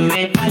better. Do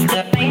it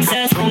faster, makes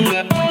us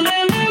stronger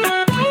than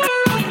ever.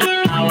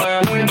 After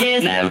our work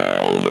is never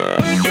over.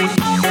 Work it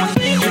harder,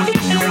 make it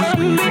better.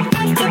 Do it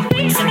faster,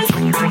 makes us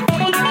stronger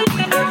than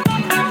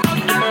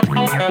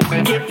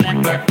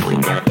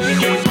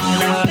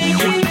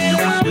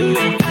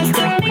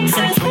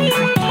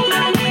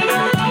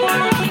ever.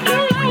 After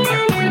our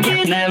work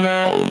is never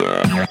over.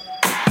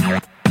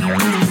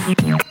 Work it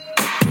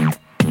harder,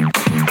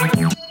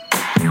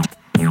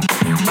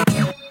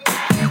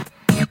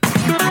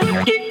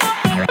 make it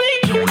better.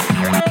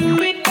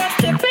 Do it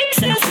faster,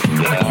 makes us stronger.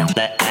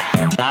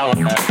 Never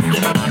over.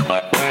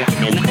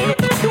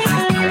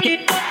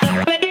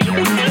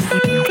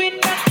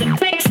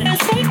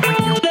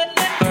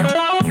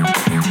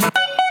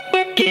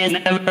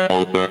 Never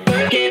over.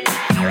 Work it,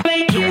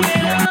 make you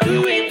better.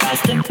 Do it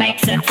faster,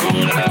 makes it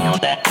stronger.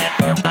 That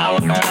ever power.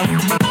 Work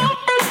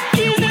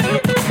it never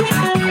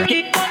over. Work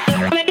it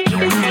faster, make you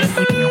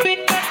better. Do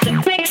it faster,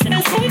 makes it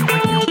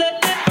stronger. That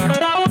ever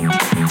power.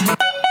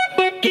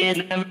 Work it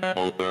never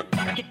over.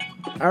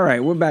 All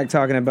right, we're back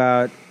talking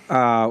about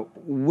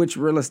which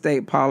real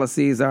estate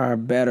policies are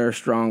better,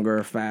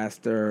 stronger,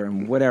 faster,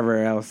 and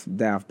whatever else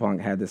Daft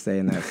Punk had to say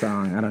in that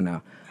song. I don't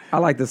know. I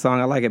like the song.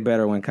 I like it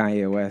better when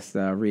Kanye West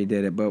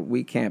redid it, but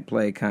we can't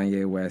play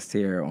Kanye West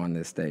here on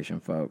this station,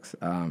 folks.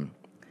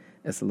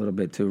 It's a little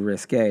bit too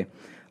risque.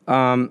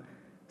 So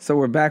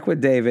we're back with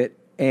David,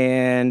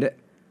 and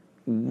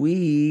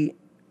we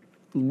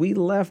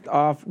left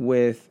off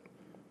with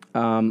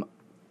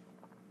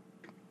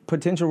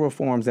potential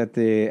reforms at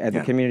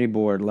the community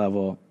board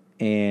level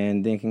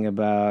and thinking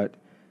about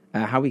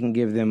how we can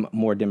give them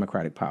more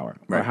democratic power,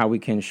 or how we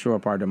can shore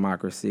up our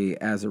democracy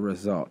as a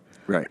result.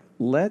 Right.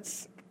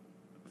 Let's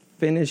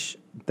finish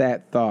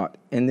that thought,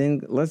 and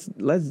then let's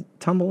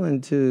tumble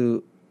down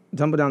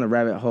the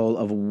rabbit hole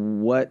of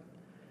what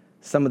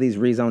some of these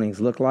rezonings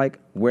look like,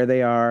 where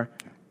they are,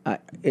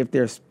 if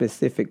there's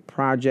specific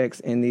projects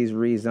in these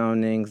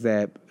rezonings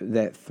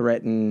that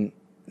threaten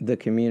the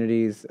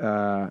communities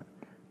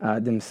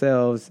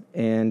themselves,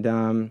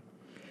 and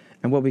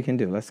what we can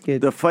do. Let's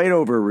get the fight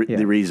over the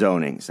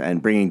rezonings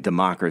and bringing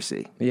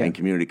democracy and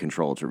community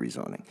control to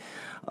rezoning.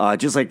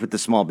 Just like with the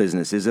small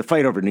business, is a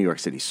fight over New York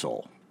City's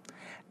soul.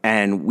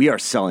 And we are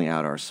selling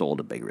out our soul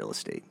to big real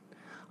estate.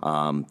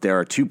 There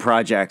are two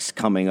projects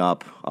coming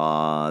up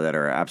that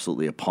are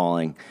absolutely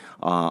appalling.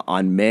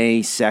 On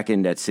May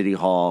 2nd at City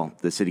Hall,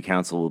 the City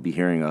Council will be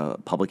hearing a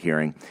public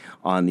hearing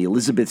on the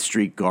Elizabeth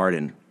Street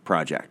Garden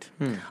project.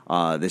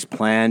 This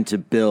plan to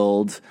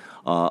build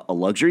a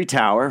luxury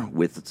tower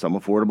with some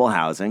affordable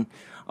housing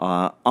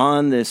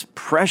on this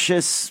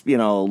precious,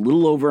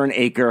 little over an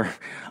acre,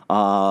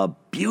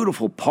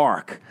 beautiful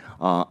park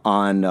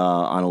on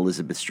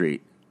Elizabeth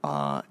Street.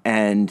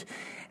 And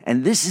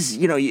this is,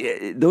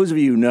 those of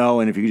you who know,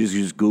 and if you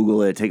just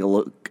Google it, take a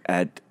look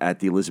at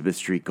the Elizabeth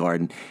Street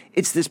Garden.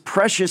 It's this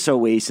precious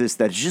oasis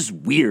that's just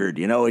weird,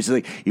 It's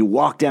like you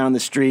walk down the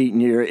street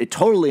and it's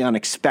totally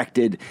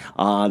unexpected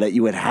that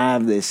you would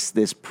have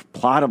this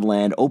plot of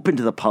land open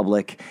to the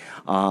public,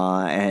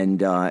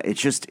 and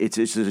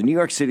it's a New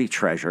York City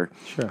treasure.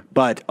 Sure.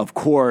 But of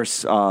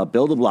course,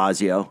 Bill de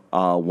Blasio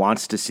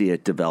wants to see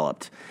it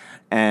developed.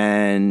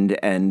 And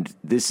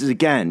this is,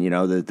 again,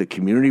 the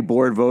community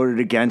board voted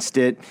against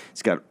it.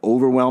 It's got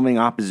overwhelming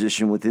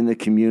opposition within the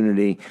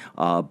community,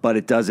 but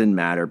it doesn't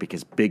matter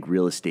because big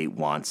real estate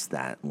wants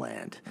that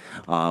land.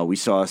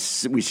 We're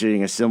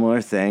seeing a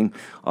similar thing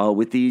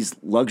with these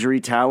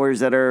luxury towers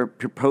that are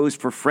proposed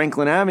for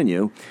Franklin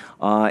Avenue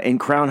in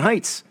Crown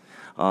Heights.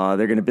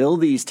 They're going to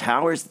build these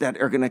towers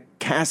that are going to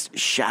cast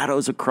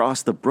shadows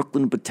across the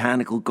Brooklyn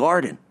Botanical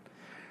Garden,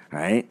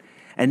 right?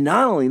 And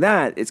not only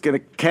that, it's going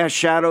to cast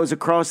shadows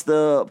across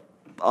the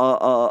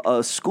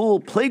school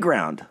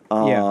playground,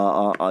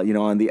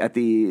 in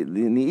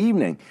the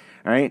evening,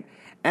 right?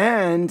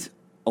 And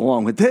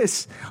along with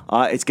this,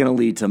 it's going to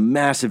lead to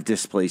massive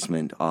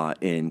displacement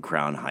in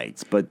Crown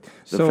Heights. But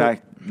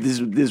this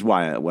is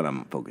what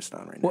I'm focused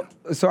on right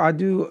now. So I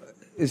do.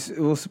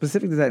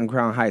 Specific to that in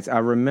Crown Heights, I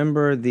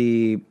remember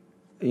during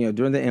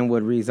the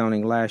Inwood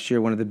rezoning last year,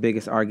 one of the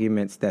biggest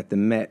arguments that the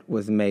Met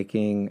was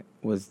making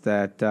was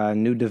that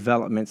new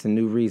developments and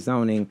new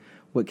rezoning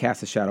would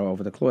cast a shadow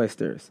over the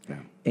cloisters. Yeah.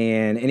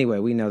 And anyway,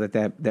 we know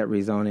that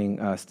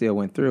rezoning still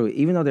went through,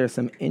 even though there's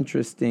some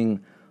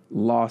interesting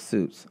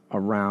lawsuits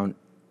around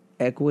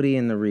equity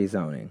in the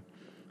rezoning.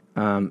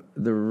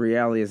 The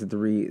reality is that the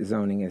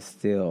rezoning is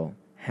still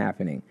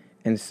happening.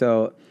 And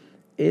so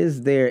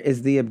is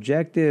the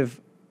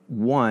objective,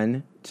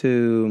 one,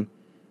 to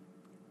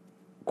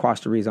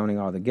quash the rezoning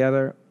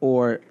altogether,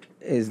 or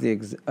is the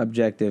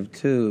objective,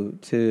 two,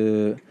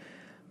 to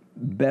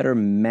better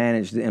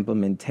manage the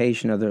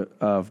implementation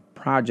of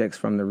projects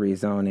from the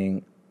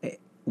rezoning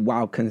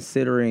while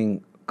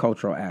considering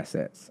cultural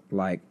assets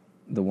like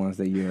the ones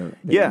that you're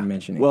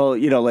mentioning. Well,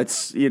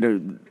 let's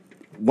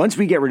once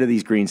we get rid of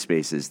these green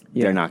spaces,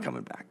 they're not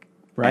coming back.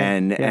 Right.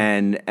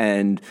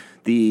 And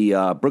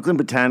the Brooklyn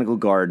Botanical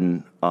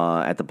Garden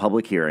at the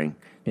public hearing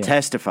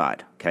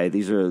testified. Okay,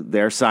 these are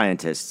their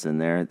scientists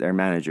and their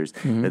managers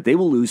that they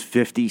will lose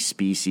 50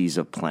 species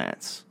of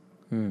plants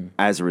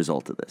as a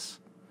result of this.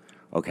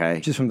 Okay,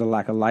 just from the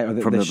lack of light, or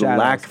from the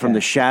shadows, from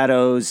the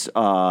shadows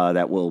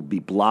that will be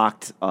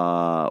blocked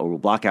or will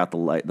block out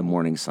the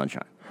morning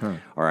sunshine. All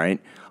right.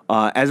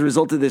 As a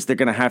result of this, they're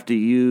going to have to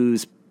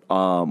use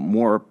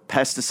more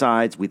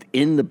pesticides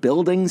within the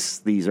buildings.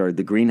 These are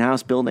the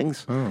greenhouse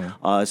buildings.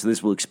 So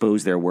this will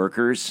expose their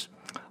workers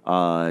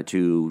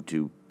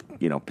to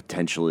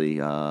potentially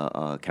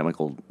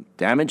chemical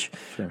damage.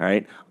 Sure.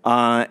 Right.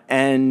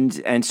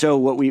 And so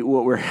what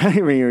we're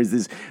having here is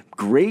this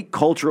great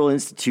cultural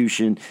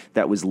institution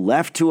that was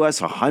left to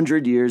us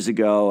 100 years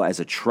ago as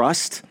a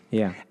trust.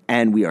 Yeah.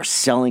 And we are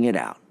selling it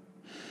out.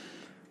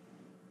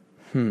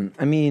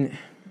 I mean,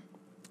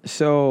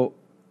 so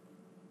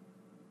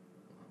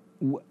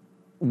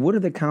what are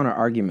the counter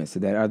arguments to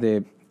that?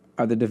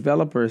 Are the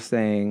developers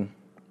saying,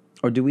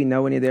 or do we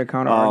know any of their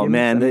counter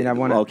arguments? Oh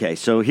man, okay.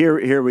 So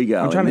here we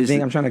go. I'm trying to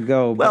think. I'm trying to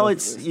go. Well,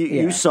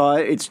 you saw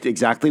it. It's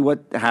exactly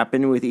what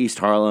happened with East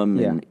Harlem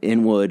and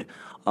Inwood.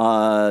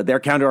 Their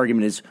counter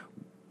argument is,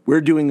 we're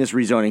doing this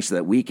rezoning so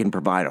that we can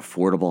provide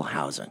affordable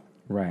housing.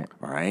 Right.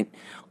 All right.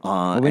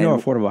 Well, we know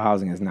affordable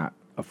housing is not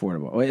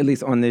affordable. Or at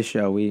least on this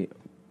show, we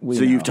so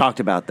know. You've talked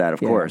about that, of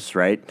course,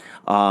 right?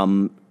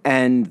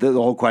 And the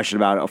whole question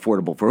about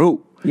affordable for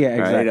who? Yeah,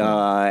 exactly.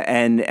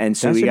 Right? And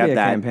so that we got be a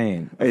that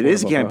campaign. It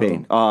is a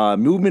campaign.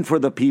 Movement for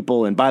the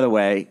people. And by the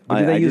way,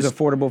 do they use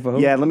affordable for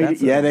who? Yeah,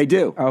 they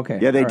do. Okay.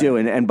 Yeah, they do.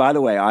 And by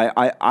the way,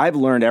 I've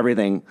learned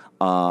everything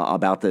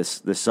about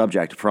this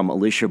subject from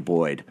Alicia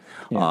Boyd,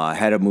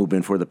 head of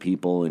Movement for the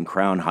People in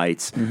Crown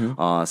Heights,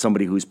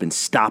 somebody who's been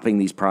stopping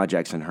these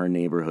projects in her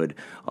neighborhood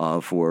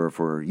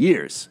for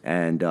years.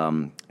 And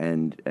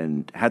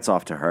hats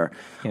off to her.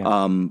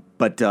 Yeah.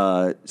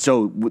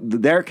 So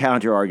their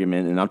counter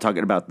argument, and I'm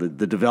talking about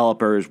the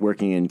developers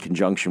working in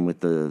conjunction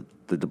with the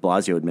de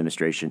Blasio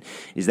administration,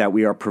 is that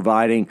we are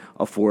providing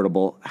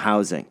affordable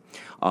housing.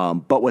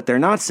 But what they're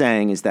not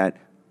saying is that,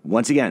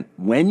 once again,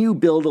 when you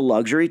build a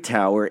luxury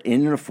tower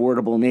in an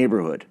affordable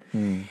neighborhood,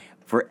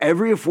 for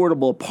every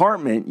affordable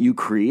apartment you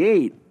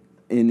create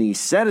in these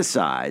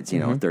set-asides,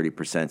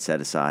 30% set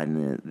aside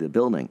in the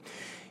building,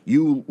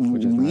 you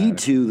lead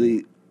to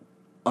the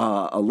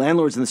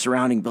landlords in the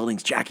surrounding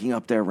buildings jacking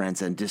up their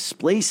rents and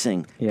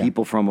displacing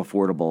people from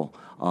affordable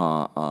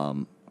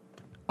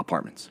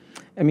apartments.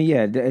 I mean,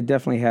 it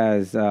definitely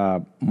has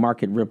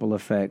market ripple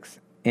effects.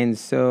 And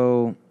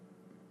so,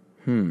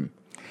 And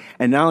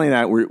not only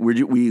that,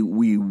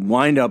 we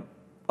wind up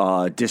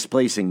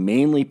displacing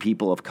mainly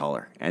people of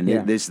color. And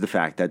this is the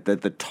fact that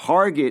the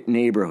target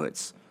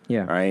neighborhoods,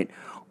 right,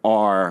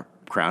 are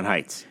Crown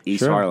Heights,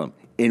 East Harlem,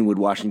 Inwood,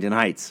 Washington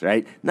Heights,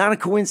 right? Not a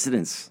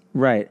coincidence.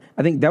 Right.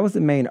 I think that was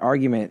the main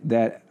argument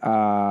that,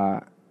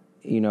 I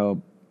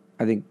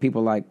think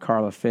people like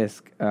Carla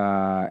Fisk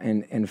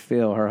and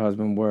Phil, her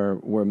husband,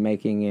 were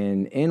making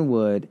in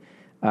Inwood.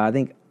 I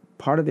think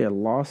part of their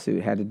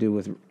lawsuit had to do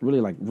with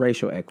really like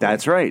racial equity.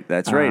 That's right.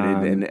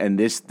 And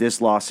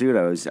this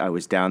lawsuit, I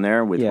was down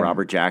there with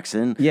Robert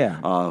Jackson.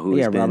 Who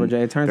has been Robert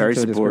J. It turns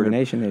into a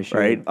discrimination issue.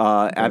 Right.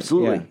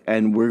 Absolutely. Yeah.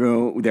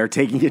 And they're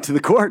taking it to the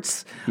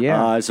courts.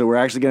 Yeah. So we're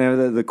actually going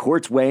to have the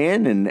courts weigh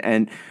in,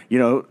 and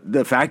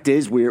the fact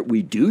is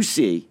we do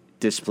see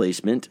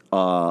displacement,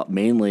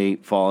 mainly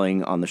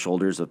falling on the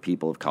shoulders of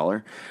people of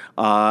color.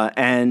 The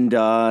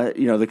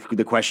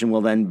question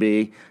will then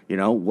be,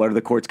 what are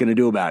the courts going to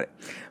do about it?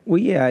 Well,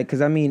 yeah,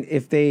 because I mean,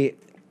 if they,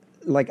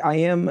 I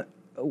am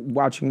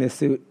watching this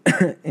suit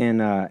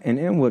in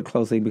Inwood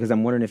closely because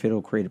I'm wondering if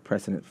it'll create a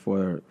precedent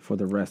for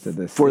the rest of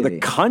the city. For the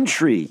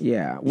country.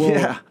 Yeah.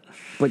 Well,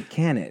 but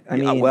can it? I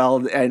mean,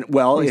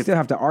 you still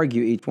have to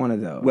argue each one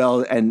of those.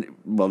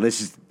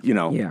 This is,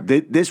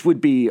 this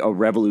would be a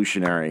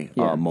revolutionary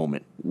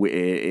moment.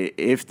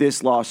 If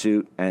this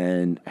lawsuit,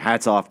 and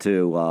hats off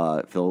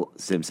to Phil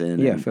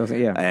Simpson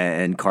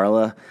and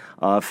Carla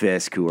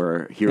Fisk, who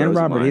are heroes and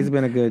Robert, of mine. He's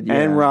been a good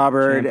and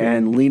Robert champion.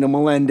 And Lena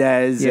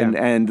Melendez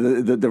and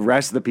the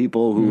rest of the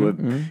people who have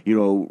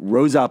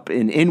rose up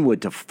in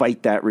Inwood to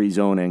fight that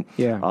rezoning.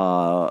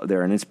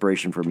 They're an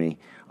inspiration for me.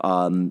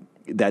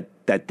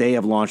 That they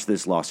have launched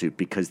this lawsuit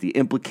because the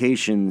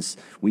implications,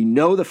 we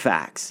know the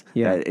facts.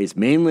 That it's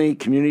mainly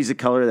communities of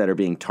color that are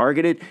being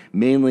targeted.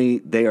 Mainly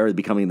they are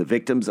becoming the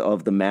victims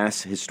of the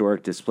mass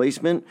historic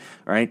displacement.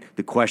 All right.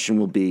 The question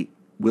will be,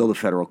 will the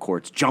federal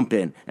courts jump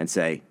in and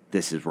say,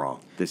 this is wrong.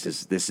 This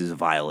is a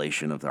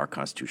violation of our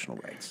constitutional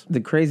rights.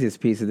 The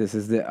craziest piece of this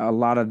is that a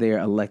lot of their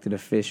elected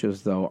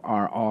officials, though,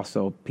 are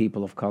also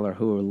people of color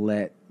who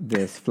let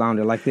this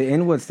flounder. Like the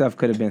Inwood stuff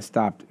could have been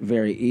stopped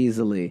very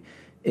easily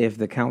if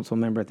the council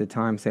member at the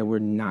time said, we're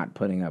not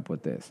putting up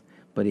with this.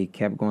 But he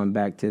kept going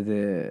back to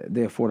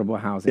the affordable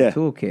housing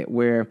toolkit,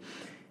 where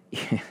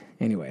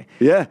Anyway.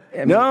 Yeah.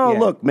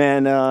 Look,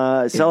 man,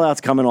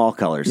 sellouts come in all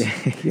colors.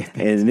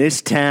 In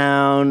this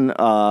town,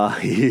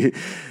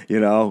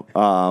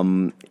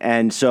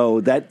 and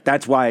so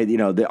that's why,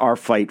 our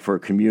fight for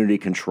community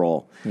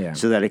control. Yeah.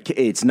 So that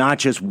it's not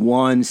just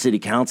one city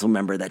council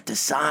member that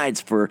decides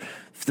for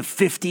the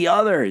 50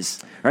 others,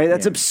 right?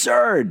 That's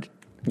absurd.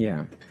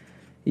 Yeah.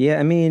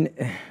 Yeah, I mean,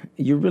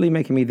 you're really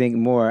making me think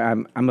more.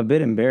 I'm a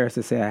bit embarrassed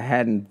to say I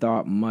hadn't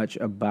thought much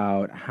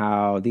about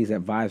how these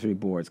advisory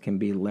boards can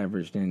be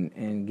leveraged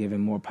and given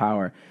more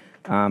power.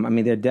 I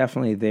mean, they're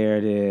definitely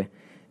there to,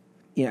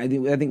 I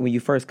think when you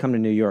first come to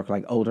New York,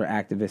 like older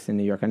activists in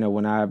New York, I know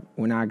when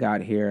I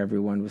got here,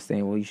 everyone was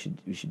saying, well, you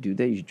should do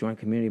that, you should join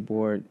community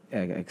board,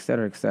 et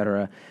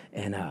cetera,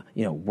 and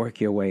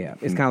work your way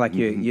up. It's kind of like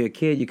you're a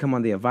kid, you come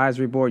on the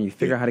advisory board, and you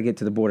figure out how to get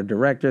to the board of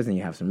directors, and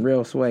you have some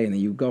real sway, and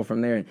then you go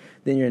from there, and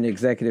then you're in the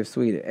executive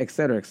suite, et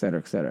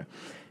cetera,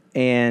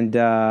 and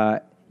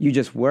you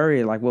just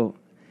worry, like, well,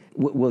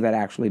 will that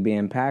actually be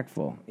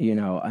impactful?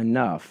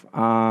 Enough.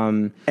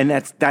 And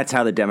that's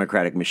how the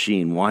Democratic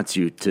machine wants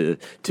you to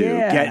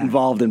get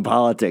involved in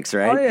politics,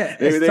 right? Oh yeah,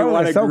 they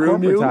want to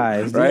groom you,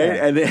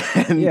 right?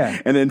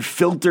 Yeah. And then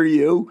filter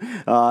you.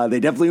 They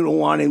definitely don't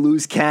want any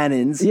loose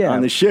cannons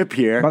on the ship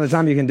here. By the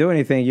time you can do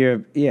anything, you're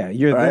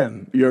right?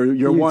 them.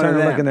 You're one of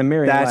them. Look in the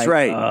mirror. That's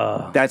right.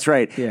 Ugh. That's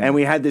right. Yeah. And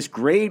we had this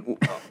great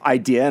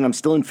idea, and I'm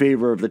still in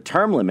favor of the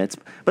term limits,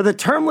 but the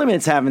term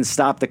limits haven't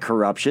stopped the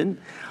corruption.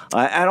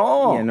 At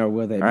all. Yeah, nor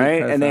will they.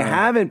 Right? And they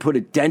haven't put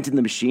a dent in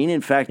the machine.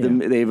 In fact,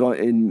 they've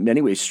in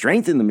many ways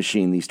strengthened the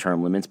machine, these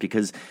term limits,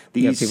 because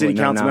these city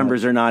council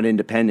members are not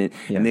independent.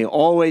 Yeah. And they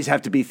always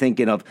have to be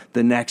thinking of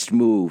the next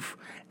move.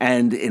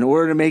 And in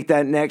order to make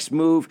that next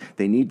move,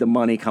 they need the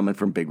money coming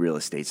from big real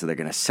estate. So they're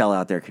going to sell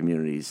out their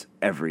communities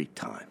every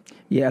time.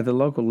 Yeah, at the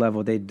local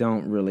level, they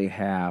don't really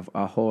have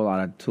a whole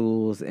lot of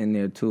tools in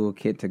their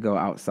toolkit to go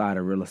outside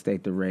of real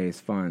estate to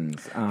raise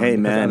funds. Hey,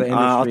 man,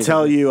 I'll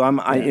tell you, I'm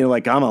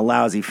a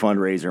lousy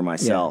fundraiser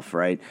myself,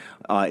 right?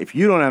 If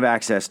you don't have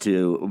access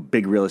to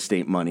big real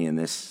estate money in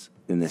this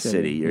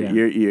city,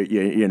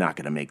 you're not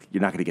going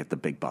to get the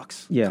big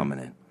bucks coming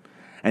in.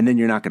 And then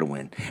you're not going to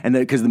win. And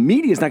because the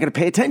media is not going to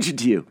pay attention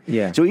to you.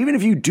 Yeah. So even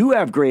if you do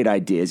have great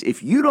ideas,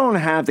 if you don't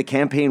have the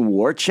campaign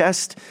war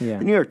chest, the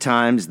New York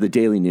Times, the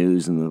Daily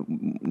News, and the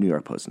New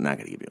York Post are not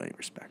going to give you any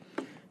respect.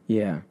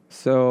 Yeah.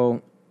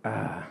 So...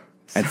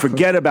 and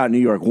forget about New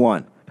York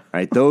One.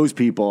 Right? Those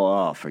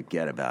people,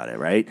 forget about it,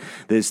 right?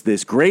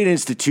 This great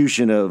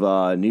institution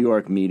of New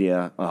York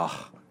media,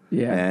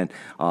 and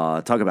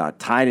talk about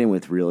tied in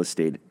with real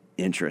estate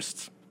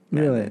interests.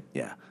 Really?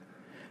 Yeah.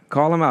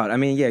 Call them out. I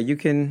mean, you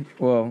can.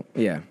 Well,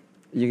 you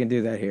can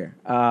do that here.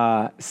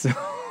 So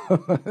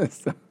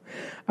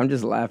I'm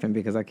just laughing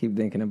because I keep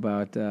thinking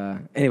about.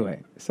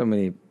 Anyway, so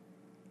many.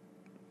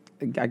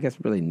 I guess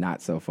really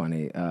not so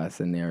funny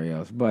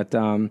scenarios, but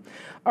all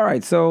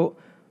right. So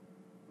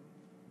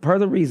per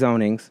the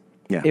rezonings,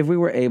 if we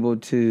were able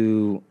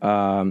to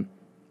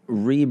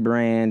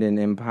rebrand and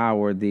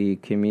empower the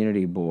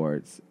community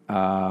boards,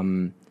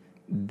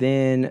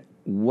 then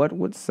what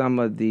would some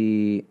of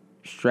the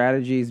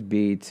strategies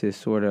be to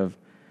sort of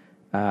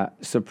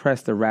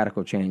suppress the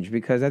radical change?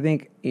 Because I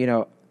think,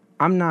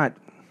 I'm not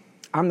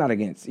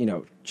against,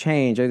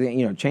 change. I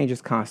think, change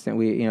is constant.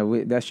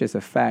 We that's just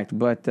a fact.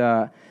 But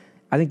I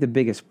think the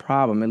biggest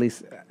problem, at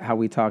least how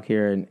we talk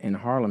here in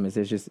Harlem, is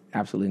there's just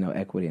absolutely no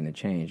equity in the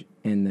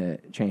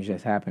change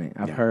that's happening.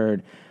 I've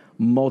heard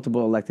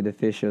multiple elected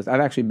officials.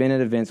 I've actually been at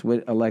events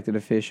with elected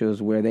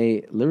officials where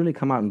they literally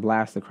come out and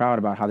blast the crowd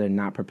about how they're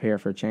not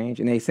prepared for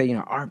change. And they say,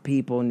 our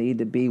people need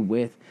to be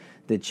with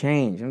the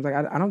change. And I was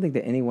like, I don't think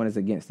that anyone is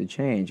against the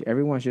change.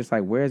 Everyone's just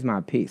like, where's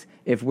my piece?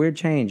 If we're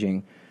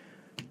changing,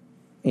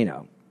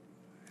 how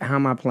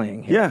am I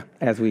playing here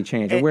as we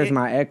change? Or where's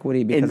my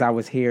equity because I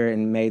was here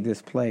and made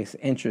this place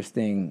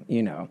interesting?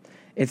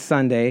 It's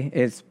Sunday.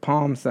 It's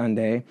Palm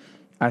Sunday.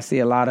 I see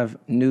a lot of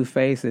new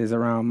faces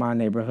around my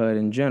neighborhood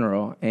in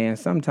general. And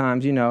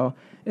sometimes,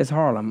 it's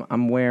Harlem.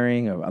 I'm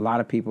wearing, a lot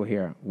of people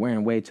here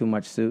wearing way too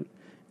much suit.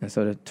 And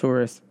so the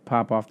tourists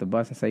pop off the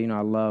bus and say, I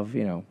love,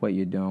 what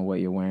you're doing, what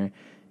you're wearing.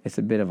 It's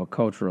a bit of a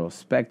cultural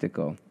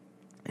spectacle.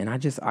 And I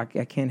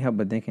can't help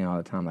but thinking all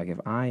the time, like, if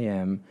I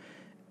am,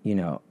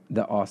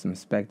 the awesome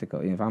spectacle,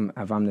 if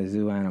I'm the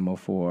zoo animal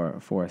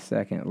for a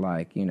second,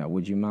 like,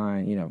 would you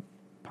mind,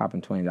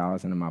 popping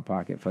 $20 into my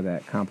pocket for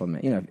that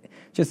compliment?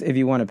 Just if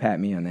you want to pat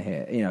me on the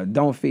head,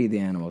 don't feed the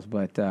animals.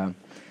 But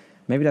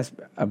maybe that's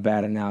a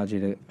bad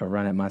analogy to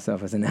run at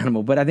myself as an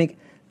animal. But I think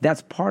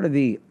that's part of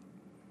the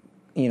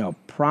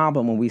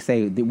problem when we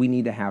say that we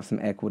need to have some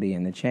equity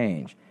in the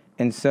change.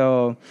 And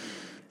so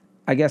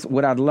I guess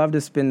what I'd love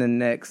to spend the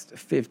next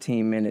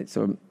 15 minutes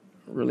or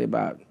really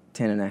about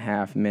 10 and a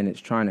half minutes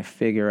trying to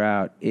figure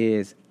out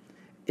is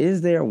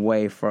there a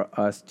way for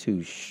us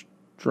to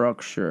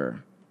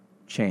structure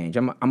change?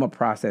 I'm a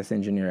process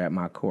engineer at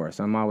my core,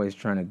 so I'm always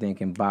trying to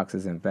think in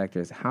boxes and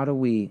vectors. How do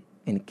we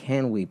and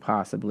can we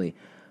possibly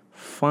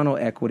funnel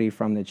equity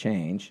from the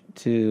change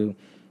to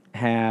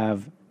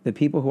have the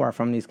people who are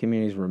from these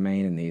communities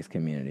remain in these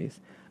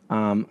communities,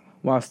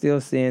 while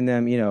still seeing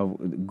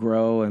them,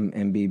 grow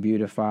and be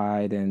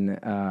beautified and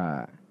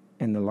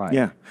the like.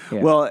 Yeah.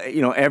 Well,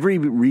 every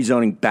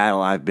rezoning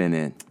battle I've been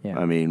in,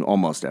 I mean,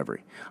 almost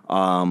every,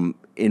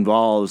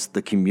 involves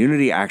the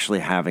community actually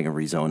having a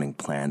rezoning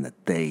plan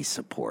that they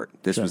support.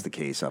 This was the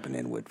case up in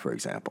Inwood, for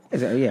example. Right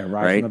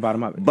from the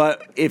bottom up.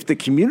 But if the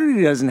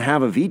community doesn't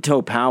have a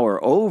veto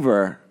power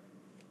over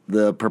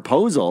the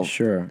proposal,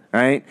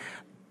 right,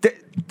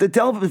 the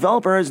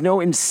developer has no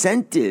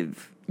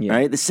incentive,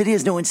 right? The city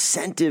has no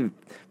incentive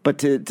but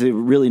to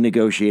really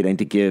negotiate and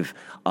to give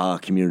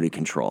community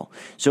control.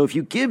 So if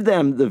you give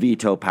them the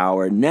veto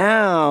power,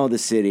 now the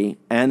city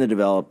and the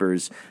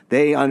developers,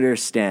 they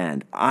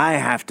understand, I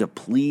have to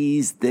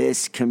please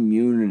this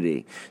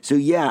community. So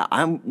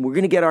we're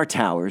going to get our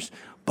towers,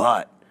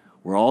 but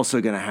we're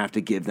also going to have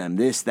to give them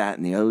this, that,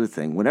 and the other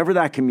thing, whatever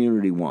that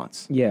community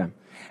wants. Yeah.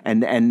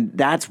 And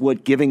that's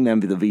what giving them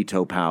the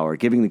veto power,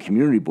 giving the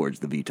community boards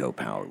the veto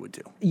power would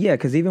do. Yeah,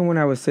 because even when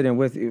I was sitting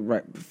with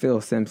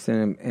Phil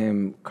Simpson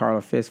and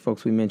Carla Fisk,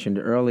 folks we mentioned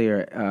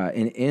earlier,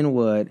 in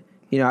Inwood,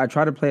 I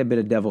try to play a bit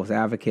of devil's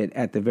advocate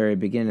at the very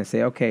beginning and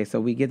say, okay,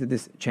 so we get that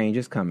this change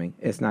is coming.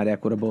 It's not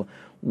equitable.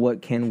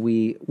 What can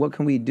we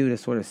do to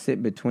sort of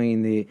sit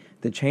between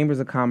the chambers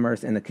of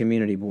commerce and the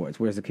community boards?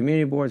 Whereas the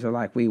community boards are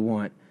like, we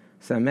want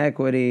some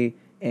equity,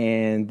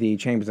 and the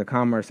chambers of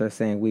commerce are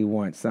saying we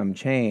want some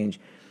change.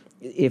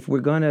 If we're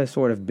going to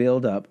sort of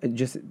build up,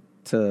 just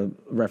to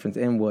reference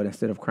Inwood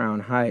instead of Crown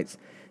Heights,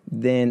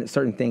 then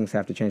certain things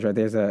have to change, right?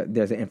 There's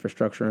an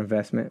infrastructure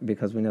investment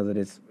because we know that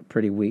it's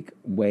pretty weak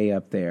way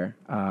up there.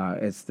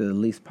 It's the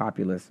least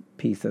populous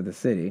piece of the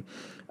city.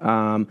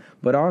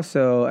 But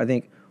also, I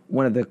think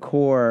one of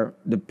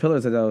the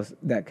pillars of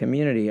that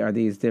community are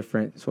these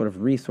different sort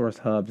of resource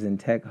hubs and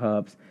tech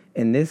hubs.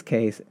 In this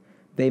case,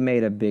 they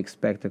made a big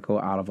spectacle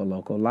out of a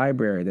local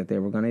library that they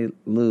were going to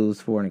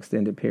lose for an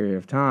extended period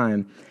of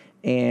time.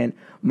 And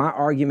my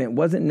argument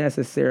wasn't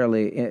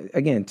necessarily,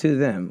 again, to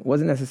them,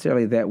 wasn't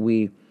necessarily that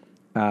we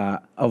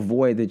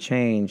avoid the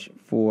change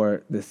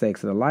for the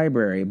sakes of the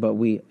library, but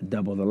we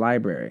double the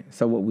library.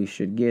 So what we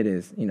should get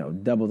is,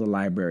 double the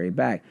library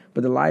back.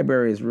 But the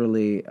library is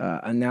really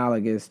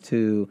analogous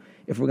to,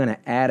 if we're going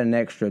to add an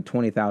extra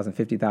 20,000,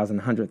 50,000,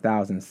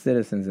 100,000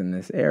 citizens in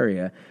this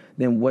area,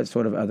 then what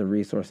sort of other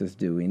resources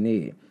do we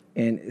need?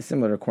 And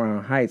similar to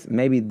Crown Heights,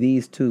 maybe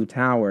these two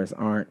towers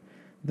aren't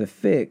the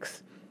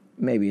fix.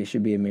 Maybe it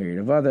should be a myriad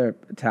of other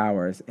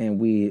towers, and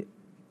we,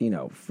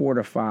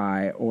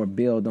 fortify or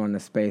build on the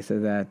space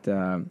of that,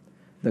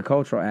 the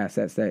cultural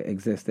assets that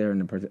exist there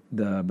in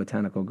the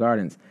botanical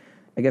gardens.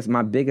 I guess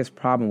my biggest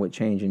problem with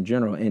change in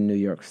general in New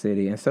York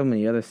City and so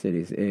many other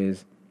cities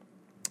is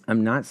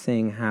I'm not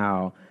seeing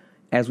how,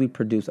 as we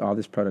produce all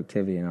this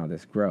productivity and all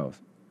this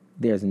growth,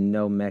 there's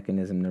no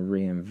mechanism to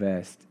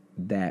reinvest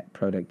that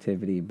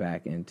productivity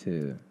back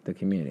into the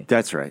community.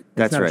 That's right.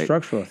 That's it's not right. A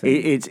structural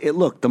thing.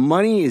 Look, the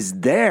money is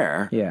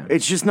there. Yeah.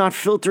 It's just not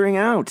filtering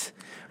out.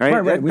 Right.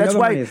 Right. That's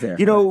why is there.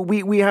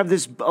 We have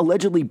this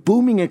allegedly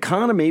booming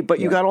economy, but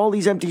you got all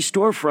these empty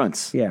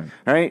storefronts. Yeah.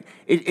 Right.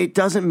 It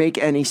doesn't make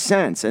any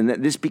sense, and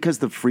this because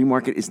the free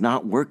market is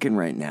not working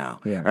right now.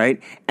 Yeah.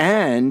 Right.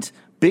 And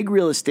big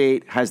real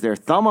estate has their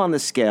thumb on the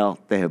scale.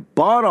 They have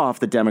bought off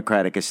the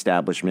Democratic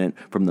establishment,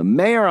 from the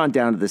mayor on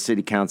down to the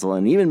city council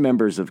and even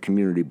members of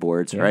community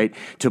boards, right,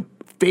 to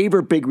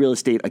favor big real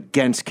estate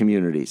against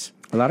communities.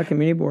 A lot of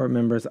community board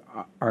members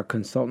are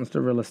consultants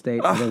to real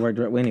estate. They work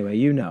directly. Anyway,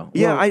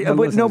 Yeah,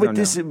 well,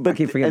 this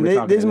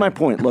is my about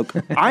point. Look,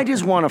 I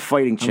just want a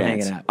fighting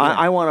chance.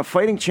 I want a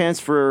fighting chance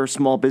for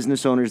small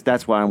business owners.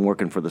 That's why I'm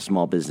working for the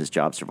Small Business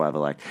Job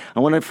Survival Act. I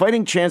want a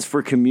fighting chance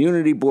for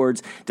community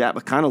boards to have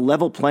a kind of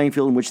level playing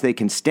field in which they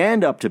can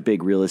stand up to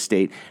big real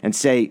estate and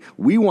say,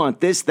 we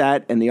want this,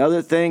 that, and the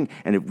other thing.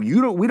 And if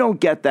we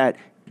don't get that,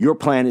 your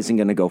plan isn't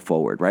going to go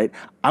forward, right?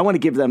 I want to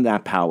give them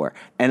that power.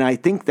 And I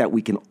think that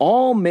we can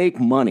all make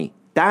money.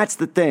 That's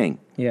the thing.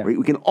 Yeah. Right?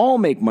 We can all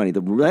make money,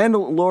 the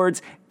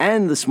landlords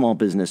and the small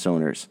business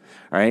owners,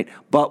 right?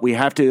 But we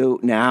have to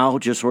now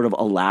just sort of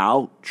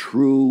allow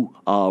true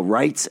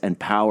rights and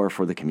power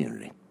for the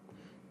community.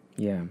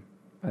 Yeah,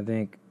 I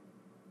think,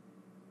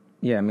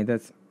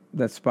 that's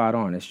spot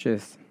on. It's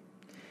just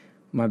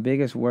my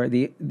biggest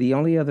worry. The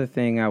only other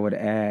thing I would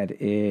add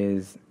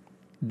is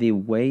the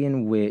way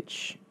in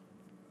which,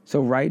 so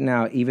right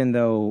now, even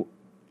though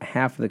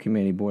half of the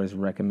community board is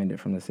recommended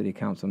from the city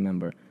council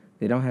member,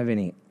 they don't have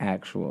any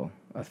actual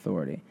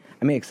authority.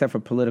 I mean, except for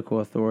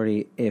political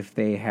authority if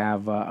they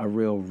have a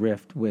real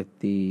rift with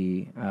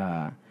the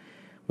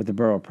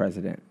borough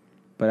president.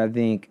 But I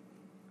think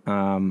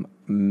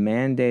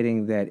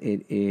mandating that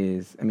it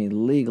is,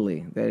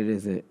 legally, that it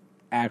is an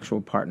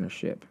actual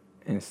partnership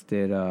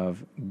instead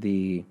of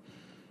the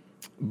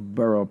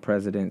borough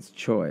president's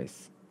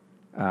choice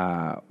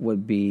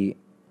would be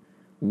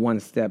one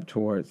step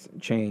towards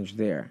change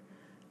there.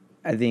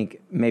 I think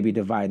maybe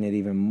dividing it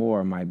even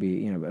more might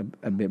be,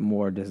 a bit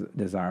more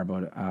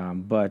desirable.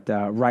 But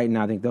right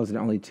now, I think those are the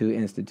only two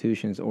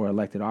institutions or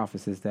elected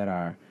offices that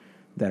are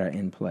that are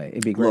in play.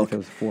 It'd be great if it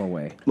was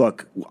four-way.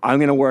 Look, I'm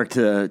going to work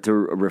to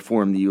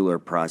reform the Euler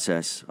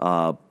process,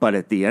 but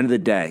at the end of the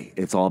day,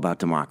 it's all about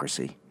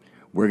democracy.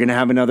 We're going to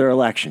have another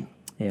election,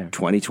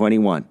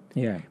 2021.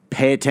 Yeah.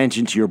 Pay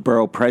attention to your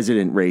borough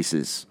president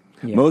races.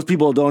 Yeah. Most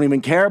people don't even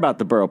care about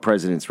the borough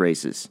president's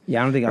races.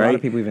 Yeah, I don't think a lot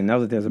of people even know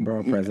that there's a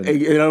borough president.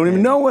 You don't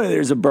even know whether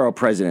there's a borough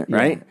president,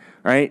 right?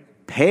 Right?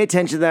 Pay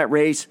attention to that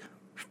race.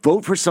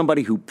 Vote for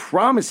somebody who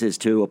promises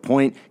to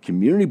appoint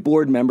community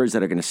board members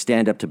that are going to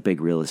stand up to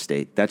big real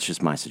estate. That's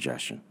just my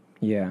suggestion.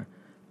 Yeah.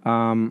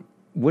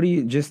 What do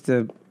you, just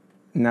to,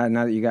 now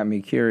that you got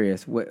me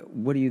curious,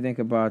 what do you think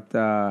about,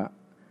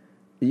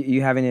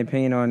 you have any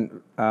opinion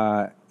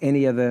on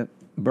any of the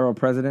borough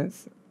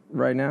presidents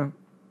right now?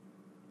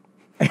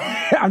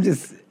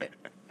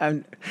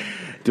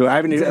 Do I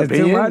have any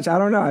opinion? Too much? I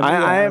don't know.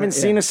 I haven't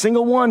seen a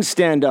single one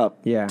stand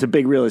up to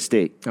big real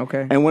estate.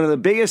 Okay. And one of the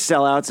biggest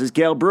sellouts is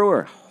Gail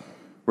Brewer,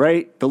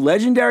 right? The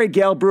legendary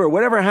Gail Brewer.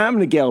 Whatever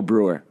happened to Gail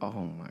Brewer?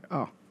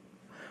 Well,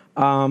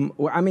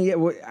 I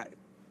mean,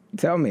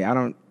 tell me.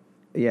 I'm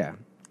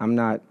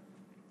not,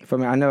 for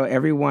me, I know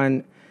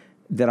everyone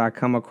that I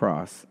come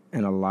across,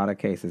 in a lot of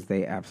cases,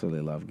 they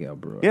absolutely love Gail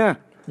Brewer. Yeah.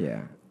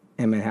 Yeah.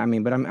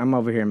 But I'm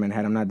over here in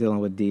Manhattan. I'm not dealing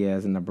with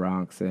Diaz in the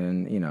Bronx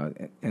and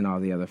and all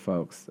the other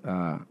folks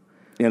on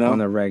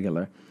the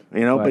regular.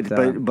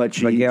 But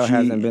Gail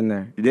hasn't been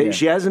there.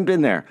 She hasn't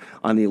been there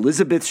on the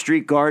Elizabeth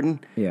Street Garden.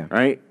 Yeah,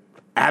 right.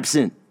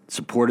 Absent,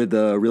 supported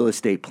the real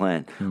estate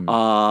plan.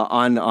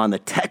 On the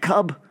tech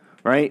hub.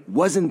 Right,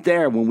 wasn't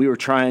there when we were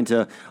trying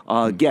to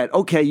get.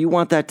 Okay, you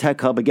want that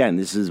tech hub again?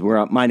 This is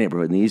where my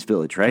neighborhood in the East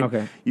Village, right?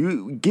 Okay,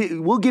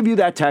 we'll give you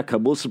that tech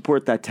hub. We'll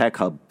support that tech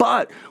hub,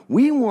 but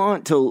we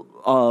want to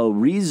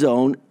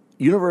rezone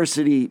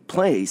University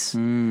Place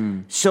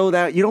so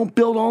that you don't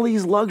build all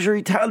these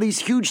luxury these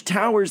huge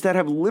towers that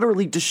have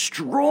literally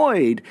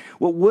destroyed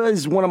what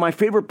was one of my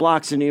favorite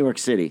blocks in New York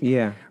City.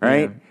 Yeah,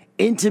 right. Yeah.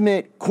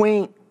 Intimate,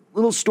 quaint,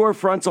 little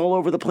storefronts all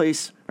over the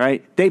place.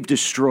 Right? They've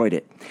destroyed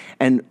it.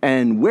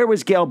 And where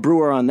was Gail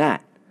Brewer on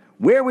that?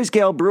 Where was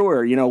Gail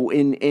Brewer,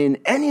 in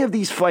any of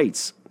these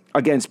fights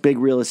against big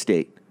real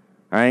estate?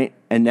 Right?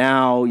 And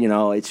now,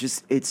 it's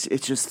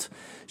just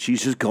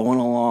she's just going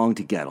along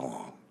to get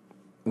along.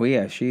 Well,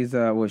 yeah, she's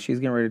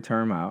getting ready to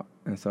term out,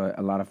 and so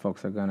a lot of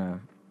folks are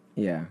gonna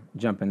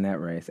jump in that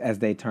race as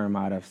they term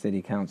out of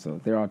city council.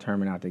 They're all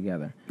terming out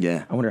together.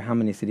 Yeah. I wonder how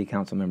many city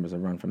council members are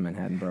run from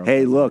Manhattan Borough.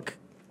 Hey, look.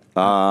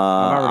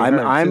 On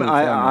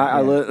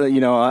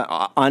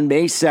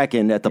May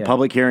 2nd at the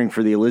public hearing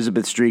for the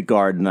Elizabeth Street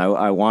Garden,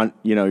 I want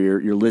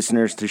your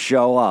listeners to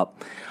show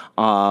up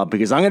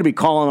because I'm going to be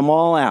calling them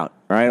all out.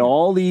 Right,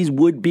 all these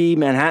would-be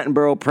Manhattan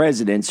Borough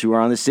presidents who are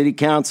on the city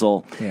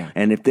council,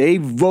 and if they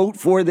vote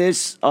for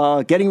this,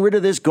 getting rid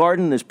of this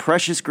garden, this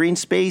precious green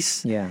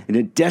space, and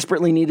a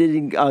desperately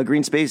needed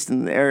green space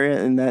in the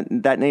area in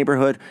that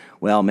neighborhood,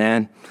 well,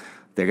 man,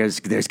 there's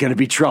going to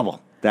be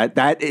trouble.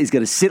 That is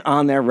going to sit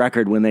on their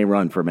record when they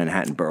run for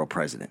Manhattan Borough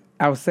president.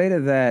 I would say to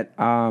that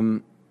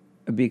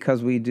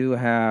because we do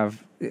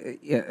have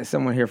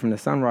someone here from the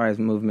Sunrise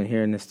Movement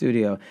here in the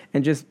studio,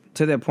 and just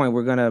to that point,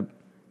 we're going to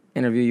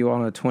interview you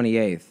on the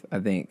 28th, I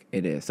think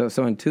it is.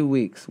 So in 2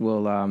 weeks,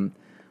 we'll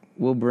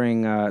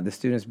bring the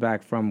students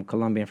back from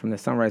Columbia and from the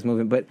Sunrise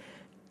Movement. But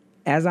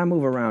as I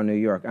move around New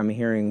York, I'm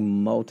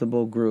hearing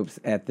multiple groups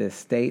at the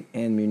state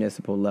and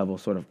municipal level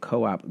sort of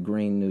co-opt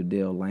Green New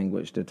Deal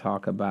language to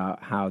talk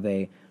about how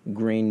they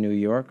green New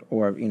York,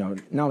 or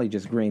not only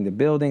just green the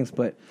buildings,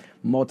 but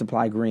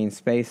multiply green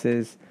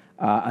spaces,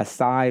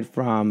 aside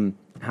from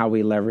how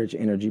we leverage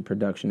energy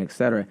production, et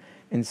cetera.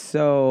 And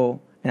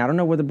I don't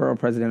know where the borough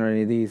president or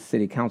any of these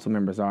city council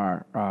members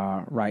are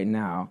right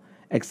now,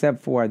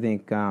 except for, I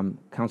think,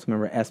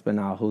 Councilmember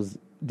Espinal, who's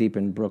deep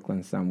in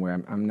Brooklyn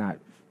somewhere. I'm not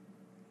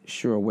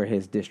sure where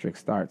his district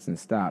starts and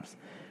stops.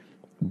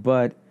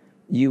 But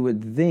you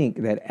would think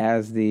that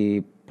as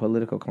the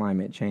political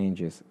climate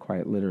changes,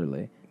 quite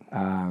literally,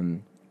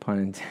 pun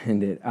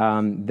intended,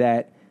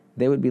 that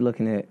they would be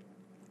looking to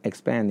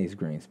expand these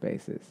green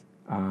spaces.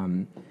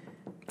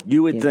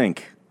 You would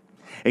think.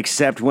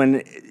 Except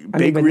when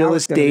big real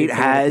estate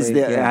has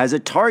a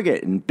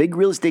target, and big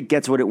real estate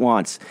gets what it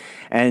wants.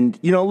 And,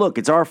 look,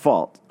 it's our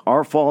fault.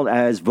 Our fault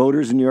as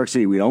voters in New York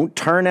City. We don't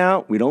turn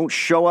out. We don't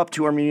show up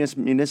to our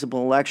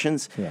municipal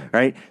elections,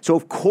 right? So,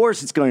 of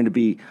course, it's going to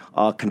be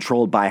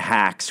controlled by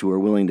hacks who are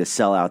willing to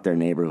sell out their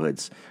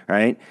neighborhoods,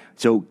 right?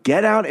 So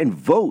get out and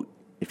vote.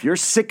 If you're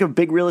sick of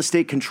big real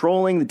estate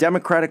controlling the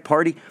Democratic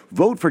Party,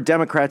 vote for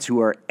Democrats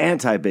who are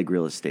anti-big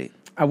real estate.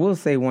 I will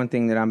say one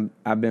thing that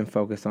I've been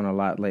focused on a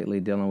lot lately,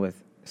 dealing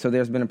with. So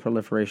there's been a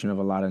proliferation of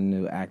a lot of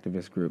new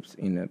activist groups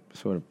in the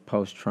sort of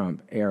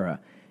post-Trump era.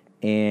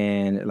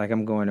 And like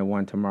I'm going to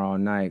one tomorrow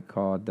night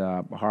called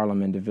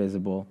Harlem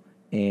Indivisible.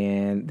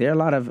 And there are a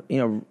lot of,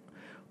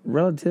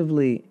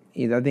 relatively,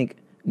 I think,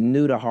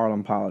 new to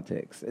Harlem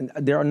politics. And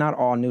they're not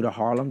all new to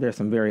Harlem. There's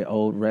some very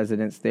old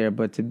residents there.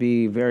 But to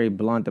be very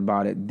blunt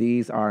about it,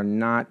 these are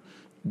not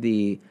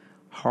the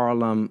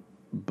Harlem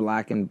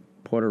black and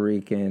Puerto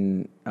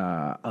Rican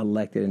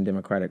elected and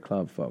Democratic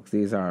Club folks.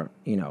 These are,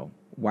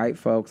 white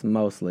folks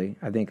mostly.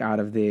 I think out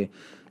of the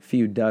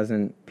few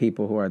dozen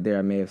people who are there,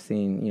 I may have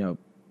seen,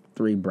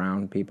 3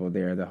 brown people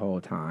there the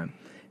whole time.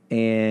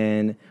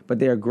 But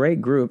they're a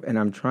great group, and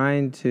I'm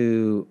trying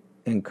to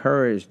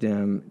encourage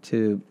them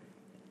to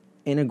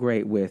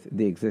integrate with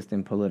the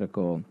existing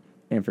political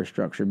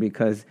infrastructure,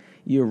 because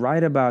you're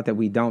right about that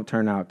we don't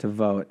turn out to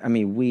vote. I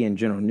mean, we in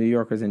general, New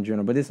Yorkers in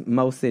general, but it's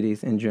most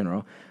cities in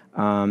general.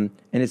 And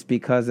it's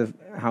because of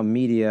how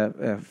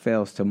media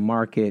fails to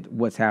market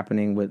what's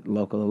happening with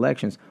local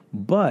elections.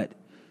 But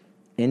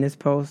in this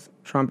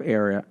post-Trump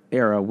era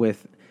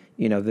with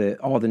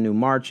all the new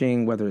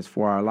marching, whether it's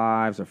for our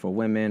lives or for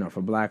women or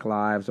for Black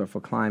lives or for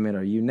climate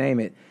or you name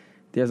it,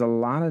 there's a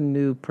lot of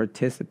new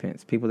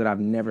participants, people that I've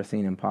never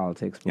seen in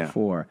politics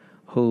before,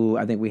 who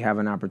I think we have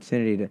an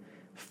opportunity to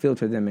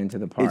filter them into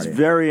the party. It's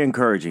very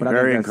encouraging,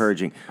 very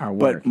encouraging. Our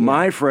work, but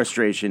my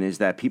frustration is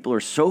that people are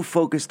so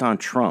focused on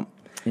Trump.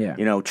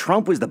 Yeah.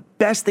 Trump was the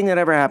best thing that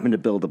ever happened to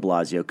Bill de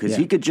Blasio, because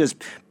he could just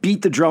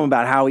beat the drum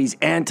about how he's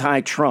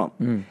anti-Trump.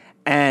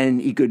 And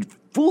he could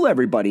fool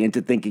everybody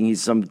into thinking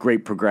he's some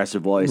great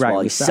progressive voice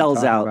while he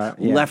sells out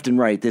left and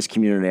right this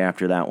community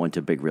after that one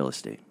to big real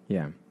estate.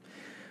 Yeah.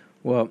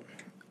 Well,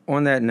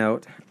 on that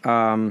note,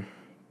 I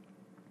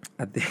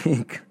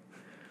think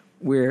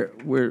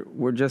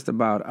we're just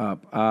about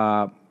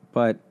up.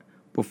 But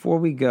before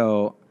we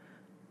go,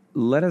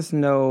 let us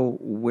know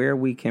where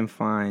we can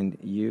find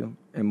you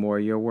and more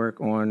of your work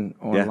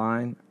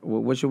online.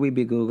 What should we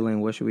be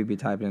Googling? What should we be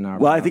typing in our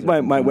Well, I think my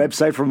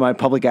website for my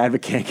public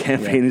advocate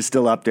campaign is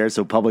still up there,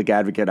 so Public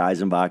Advocate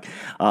Eisenbach.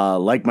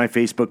 Like my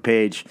Facebook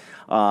page.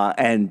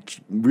 And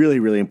really,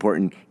 really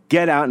important,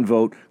 get out and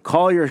vote.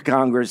 Call your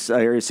Congress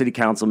or your city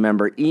council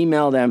member.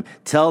 Email them.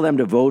 Tell them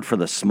to vote for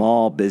the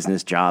Small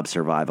Business Job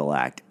Survival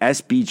Act.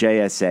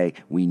 SBJSA.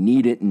 We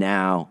need it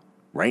now,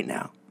 right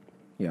now.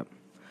 Yep.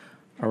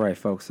 All right,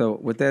 folks. So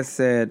with that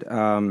said,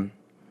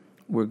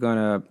 we're going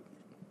to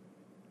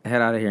head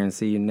out of here and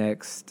see you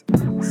next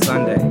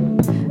Sunday.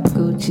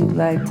 Gucci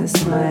like to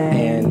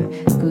slang. And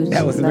Gucci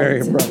that was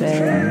very abrupt.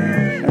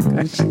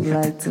 Gucci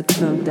like to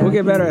come down. We'll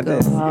get better at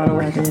this.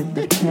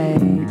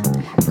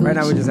 Right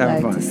now we're just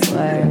having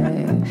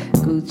fun.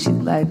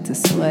 Gucci like to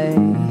sway.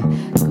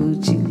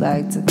 Gucci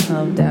like to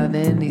come down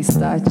in these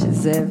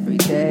starches every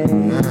day.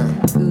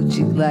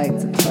 Gucci like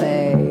to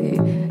play.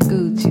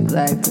 Gucci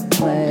like to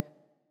play.